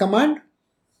God's command?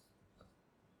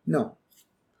 No.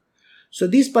 So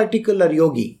this particular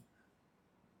yogi,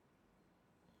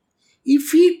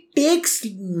 if he takes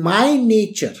my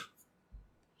nature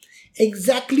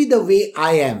exactly the way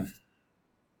I am,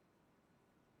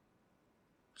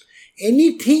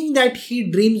 anything that he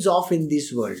dreams of in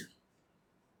this world,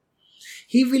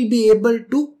 he will be able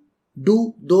to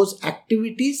do those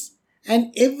activities,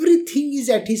 and everything is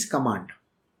at his command.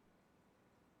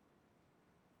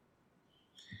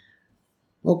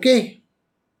 Okay.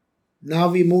 Now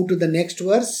we move to the next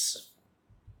verse.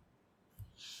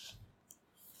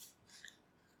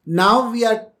 Now we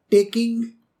are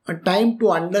taking a time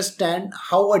to understand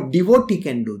how a devotee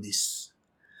can do this.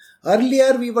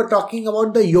 Earlier we were talking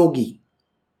about the yogi,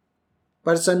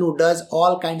 person who does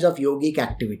all kinds of yogic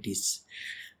activities.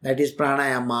 That is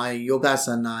pranayama,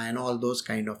 yogasana and all those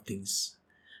kind of things.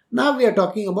 Now we are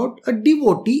talking about a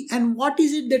devotee, and what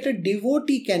is it that a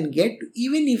devotee can get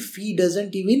even if he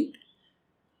doesn't even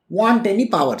want any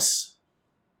powers.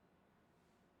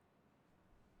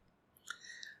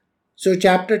 So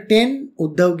chapter 10,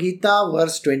 Uddhav Gita,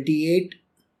 verse 28.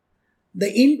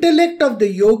 The intellect of the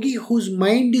yogi whose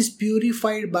mind is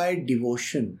purified by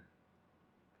devotion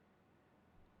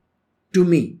to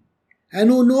me and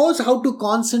who knows how to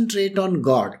concentrate on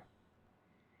God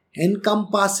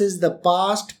encompasses the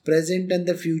past, present and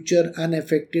the future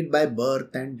unaffected by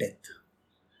birth and death.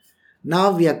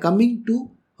 Now we are coming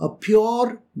to a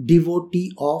pure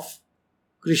devotee of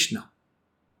Krishna,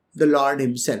 the Lord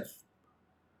himself.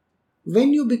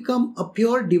 When you become a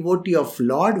pure devotee of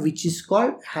Lord, which is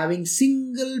called having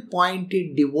single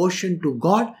pointed devotion to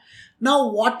God, now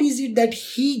what is it that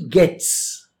he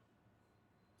gets?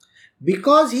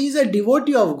 Because he is a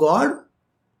devotee of God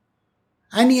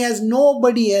and he has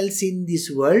nobody else in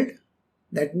this world,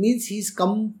 that means he is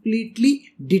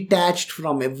completely detached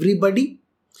from everybody.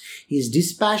 He is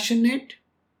dispassionate,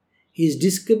 he is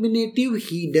discriminative,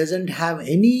 he doesn't have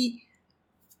any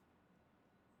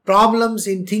problems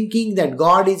in thinking that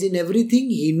God is in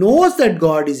everything. He knows that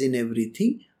God is in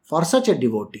everything for such a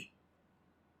devotee.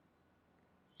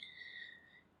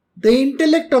 The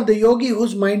intellect of the yogi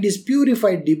whose mind is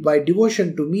purified by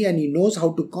devotion to me and he knows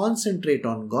how to concentrate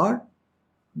on God,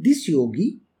 this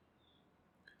yogi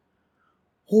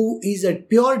who is a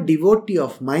pure devotee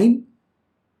of mine,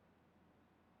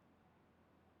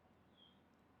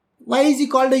 why is he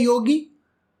called a yogi?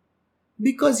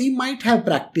 Because he might have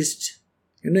practiced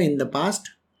in the past.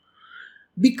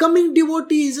 Becoming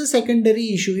devotee is a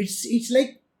secondary issue. It's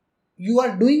like you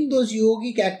are doing those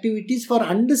yogic activities for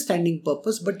understanding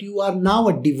purpose, but you are now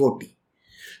a devotee.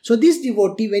 So this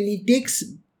devotee, when he takes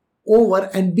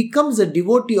over and becomes a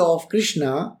devotee of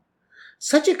Krishna,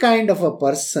 such a kind of a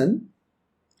person,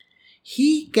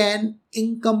 he can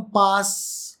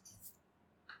encompass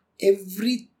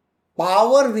every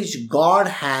power which God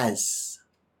has.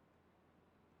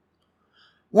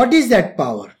 What is that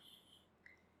power?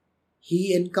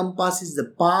 He encompasses the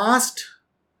past,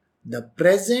 the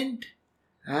present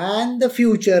and the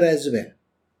future as well.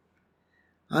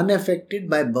 unaffected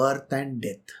by birth and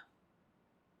death.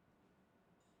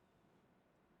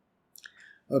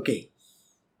 Okay.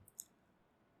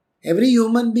 Every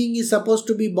human being is supposed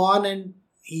to be born and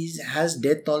he has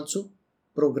death also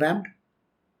programmed.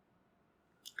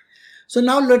 So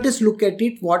now let us look at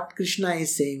it, what Krishna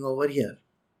is saying over here.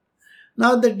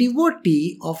 Now the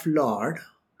devotee of Lord,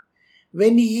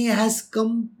 when he has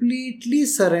completely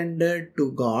surrendered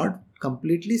to God,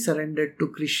 completely surrendered to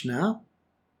Krishna,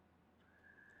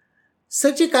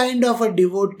 such a kind of a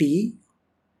devotee,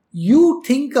 you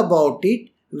think about it,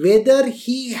 whether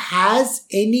he has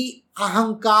any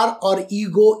ahankar or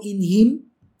ego in him.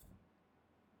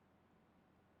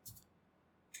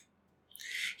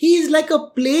 He is like a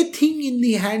plaything in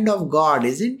the hand of God,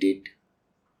 isn't it?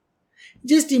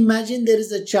 Just imagine there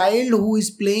is a child who is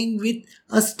playing with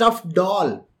a stuffed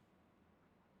doll,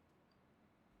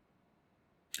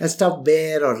 a stuffed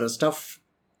bear or a stuffed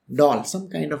doll, some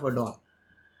kind of a doll.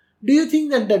 Do you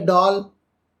think that the doll,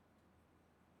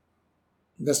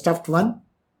 the stuffed one,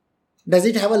 does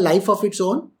it have a life of its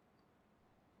own?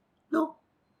 No.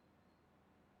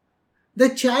 The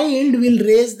child will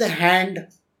raise the hand.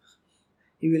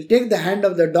 He will take the hand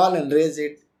of the doll and raise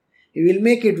it. He will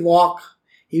make it walk.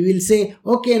 He will say,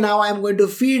 okay, now I am going to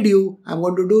feed you. I am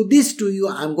going to do this to you.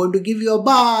 I am going to give you a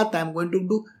bath. I am going to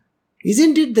do...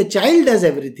 Isn't it? The child does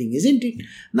everything, isn't it?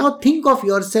 Now think of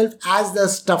yourself as the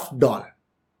stuffed doll.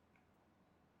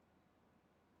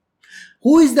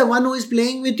 Who is the one who is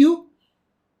playing with you?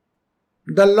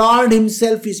 The Lord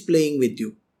Himself is playing with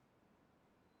you.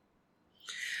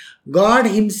 God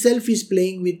Himself is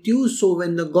playing with you. So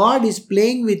when the God is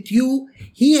playing with you,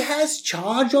 He has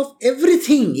charge of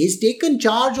everything. He's taken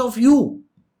charge of you.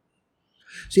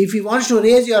 So if He wants to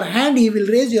raise your hand, He will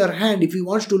raise your hand. If He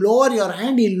wants to lower your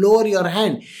hand, He'll lower your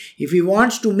hand. If He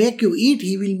wants to make you eat,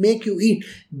 He will make you eat.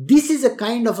 This is a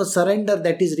kind of a surrender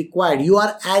that is required. You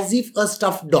are as if a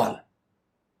stuffed doll,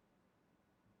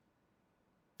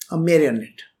 a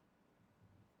marionette.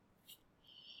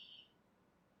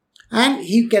 And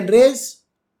He can raise,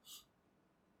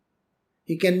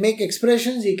 He can make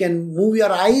expressions, He can move your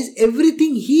eyes,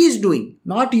 everything He is doing,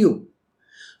 not you.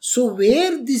 So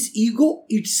where this ego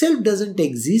itself doesn't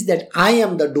exist, that I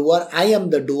am the doer, I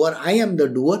am the doer, I am the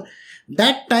doer,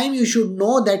 that time you should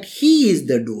know that He is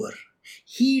the doer.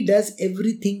 He does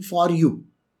everything for you.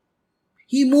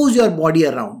 He moves your body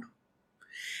around.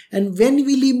 And when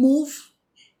will He move?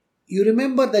 You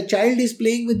remember the child is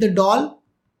playing with the doll.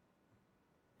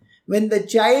 When the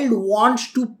child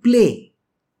wants to play.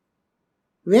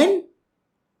 When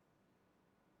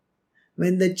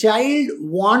the child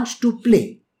wants to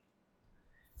play.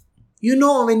 You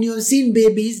know, when you have seen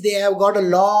babies, they have got a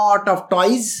lot of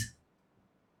toys.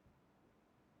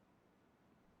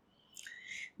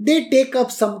 They take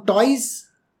up some toys,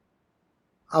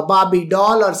 a Barbie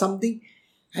doll or something,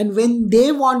 and when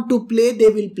they want to play, they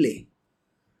will play.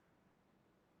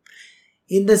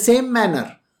 In the same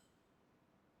manner,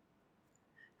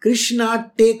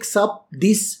 Krishna takes up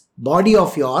this body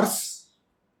of yours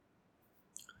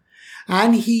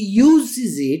and He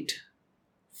uses it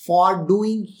for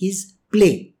doing His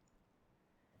play.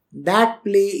 That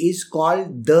play is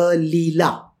called the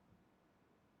Leela.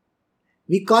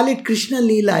 We call it Krishna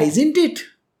Leela, isn't it?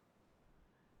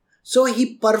 So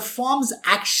He performs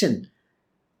action.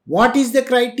 What is the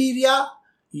criteria?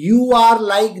 You are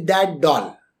like that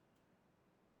doll.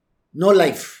 No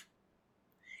life.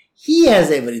 He has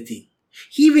everything.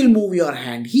 He will move your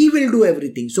hand. He will do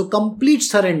everything. So complete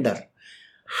surrender.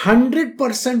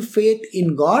 100% faith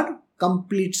in God.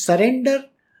 Complete surrender.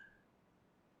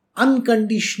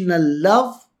 Unconditional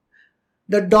love.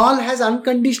 The doll has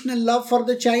unconditional love for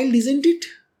the child, isn't it?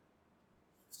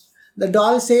 The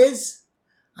doll says,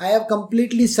 I have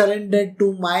completely surrendered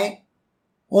to my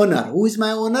owner. Who is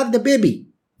my owner? The baby.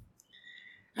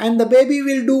 And the baby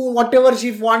will do whatever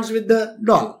she wants with the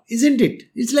doll, isn't it?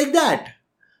 It's like that.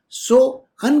 So,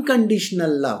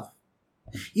 unconditional love.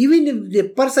 Even if the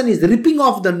person is ripping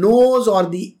off the nose or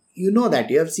the, you know that,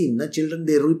 you have seen, the children,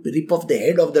 they rip off the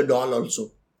head of the doll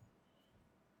also.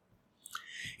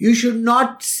 You should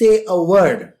not say a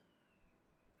word.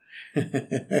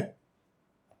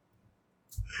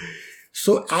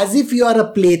 So, as if you are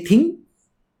a plaything,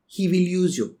 He will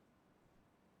use you.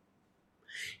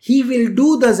 He will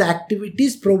do those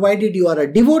activities provided you are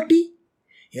a devotee.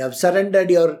 You have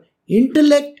surrendered your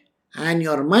intellect and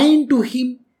your mind to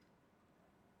Him.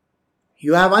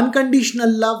 You have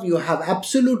unconditional love. You have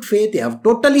absolute faith. You have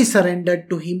totally surrendered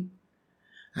to Him.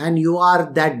 And you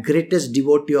are that greatest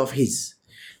devotee of His.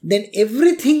 Then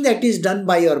everything that is done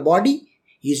by your body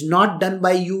is not done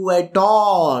by you at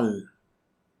all.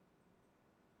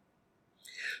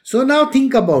 So now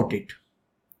think about it.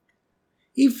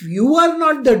 If you are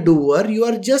not the doer, you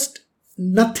are just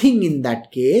nothing in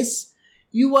that case.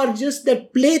 You are just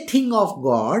that plaything of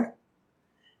God.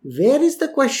 Where is the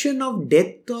question of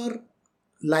death or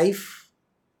life?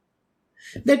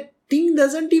 That thing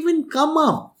doesn't even come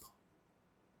up.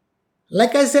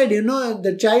 Like I said,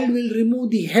 the child will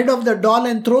remove the head of the doll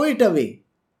and throw it away.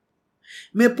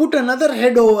 May put another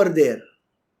head over there.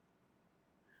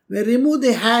 May remove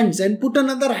the hands and put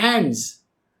another hands.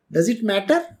 Does it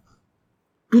matter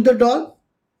to the doll?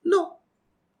 No.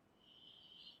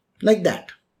 Like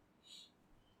that.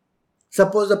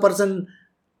 Suppose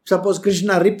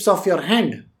Krishna rips off your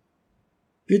hand.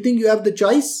 Do you think you have the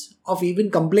choice of even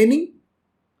complaining?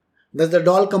 Does the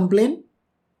doll complain?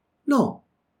 No.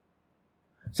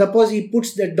 Suppose he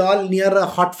puts the doll near a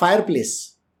hot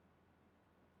fireplace.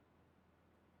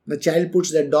 The child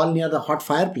puts the doll near the hot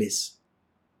fireplace.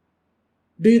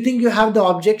 Do you think you have the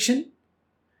objection?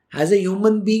 As a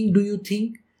human being, do you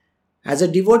think? As a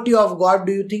devotee of God,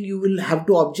 do you think you will have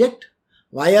to object?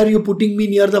 Why are you putting me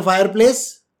near the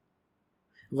fireplace?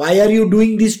 Why are you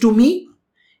doing this to me?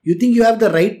 You think you have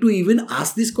the right to even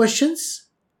ask these questions?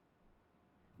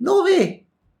 No way.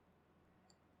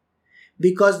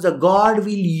 Because the God will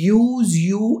use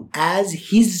you as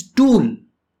His tool.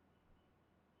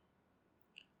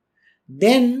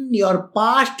 Then your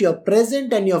past, your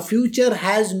present and your future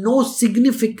has no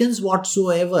significance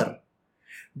whatsoever.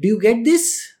 Do you get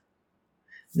this?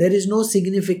 There is no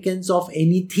significance of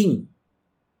anything.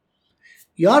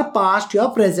 Your past, your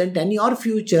present and your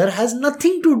future has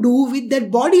nothing to do with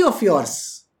that body of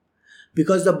yours.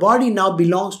 Because the body now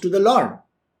belongs to the Lord.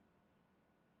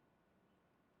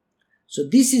 So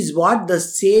this is what the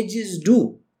sages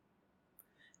do.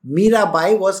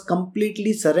 Mirabai was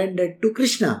completely surrendered to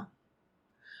Krishna.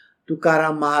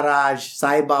 Tukaram Maharaj,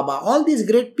 Sai Baba, all these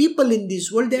great people in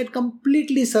this world, they had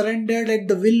completely surrendered at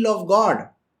the will of God.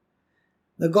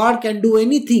 The God can do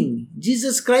anything.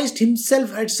 Jesus Christ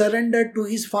Himself had surrendered to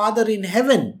His Father in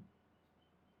heaven.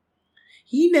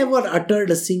 He never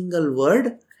uttered a single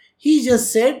word. He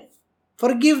just said,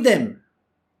 forgive them.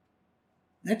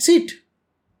 That's it.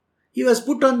 He was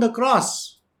put on the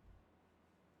cross.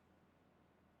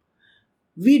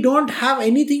 We don't have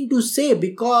anything to say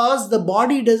because the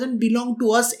body doesn't belong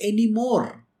to us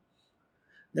anymore.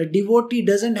 The devotee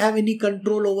doesn't have any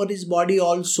control over his body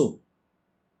also.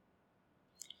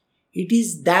 It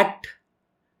is that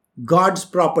God's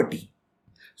property.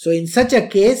 So in such a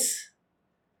case,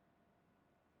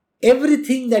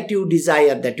 everything that you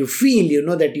desire, that you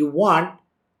feel, that you want,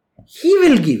 He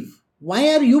will give. Why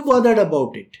are you bothered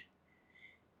about it?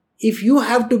 If you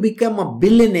have to become a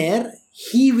billionaire,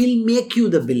 He will make you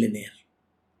the billionaire.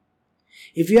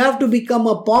 If you have to become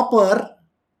a pauper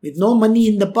with no money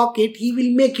in the pocket, He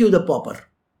will make you the pauper.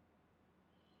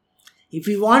 If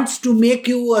He wants to make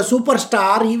you a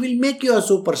superstar, He will make you a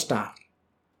superstar.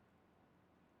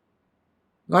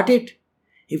 Got it?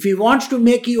 If He wants to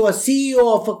make you a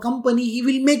CEO of a company, He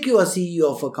will make you a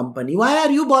CEO of a company. Why are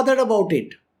you bothered about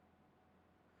it?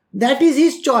 That is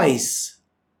His choice.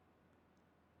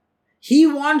 He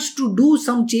wants to do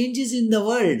some changes in the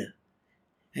world.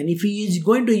 And if He is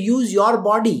going to use your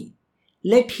body,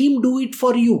 let Him do it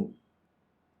for you.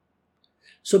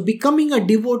 So becoming a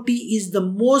devotee is the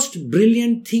most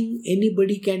brilliant thing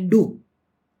anybody can do.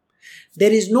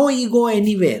 There is no ego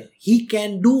anywhere. He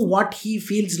can do what he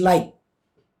feels like.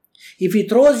 If He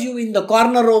throws you in the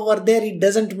corner over there, it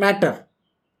doesn't matter.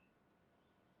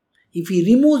 If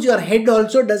He removes your head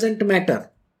also, doesn't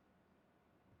matter.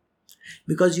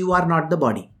 Because you are not the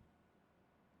body.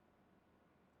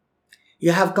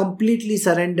 You have completely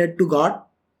surrendered to God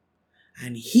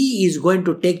and He is going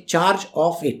to take charge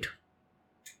of it.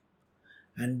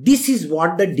 And this is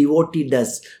what the devotee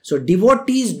does. So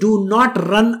devotees do not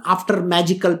run after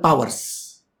magical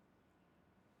powers.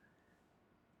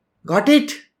 Got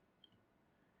it?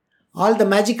 All the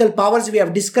magical powers we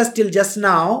have discussed till just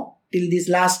now, till this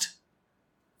last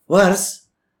verse,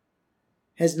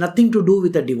 has nothing to do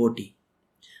with a devotee.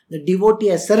 The devotee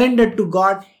has surrendered to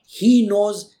God. He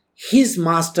knows his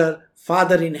master,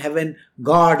 Father in heaven,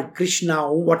 God,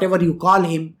 Krishna, whatever you call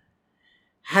Him,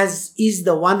 is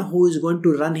the one who is going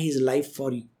to run his life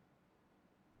for you.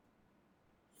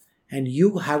 And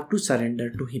you have to surrender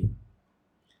to Him.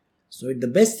 So the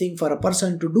best thing for a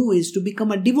person to do is to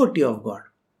become a devotee of God.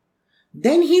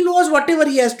 Then he knows whatever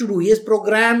he has to do. He has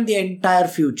programmed the entire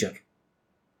future.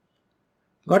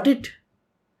 Got it?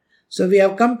 So we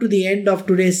have come to the end of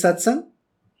today's satsang.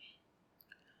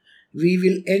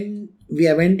 We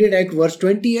have ended at verse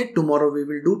 28. Tomorrow we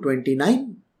will do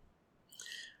 29.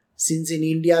 Since in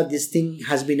India this thing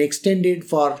has been extended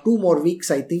for 2 more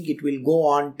weeks, I think it will go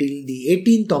on till the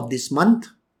 18th of this month.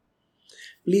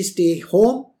 Please stay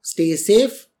home, stay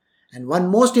safe, and one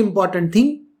most important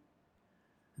thing,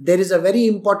 there is a very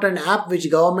important app which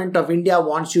Government of India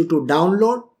wants you to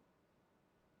download.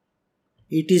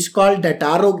 It is called that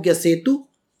Arogya Setu.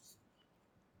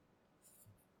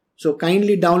 So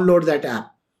kindly download that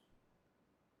app.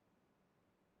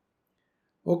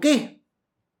 Okay?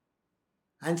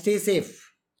 And stay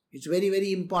safe. It's very,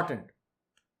 very important.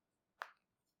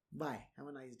 Bye. Have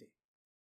a nice day.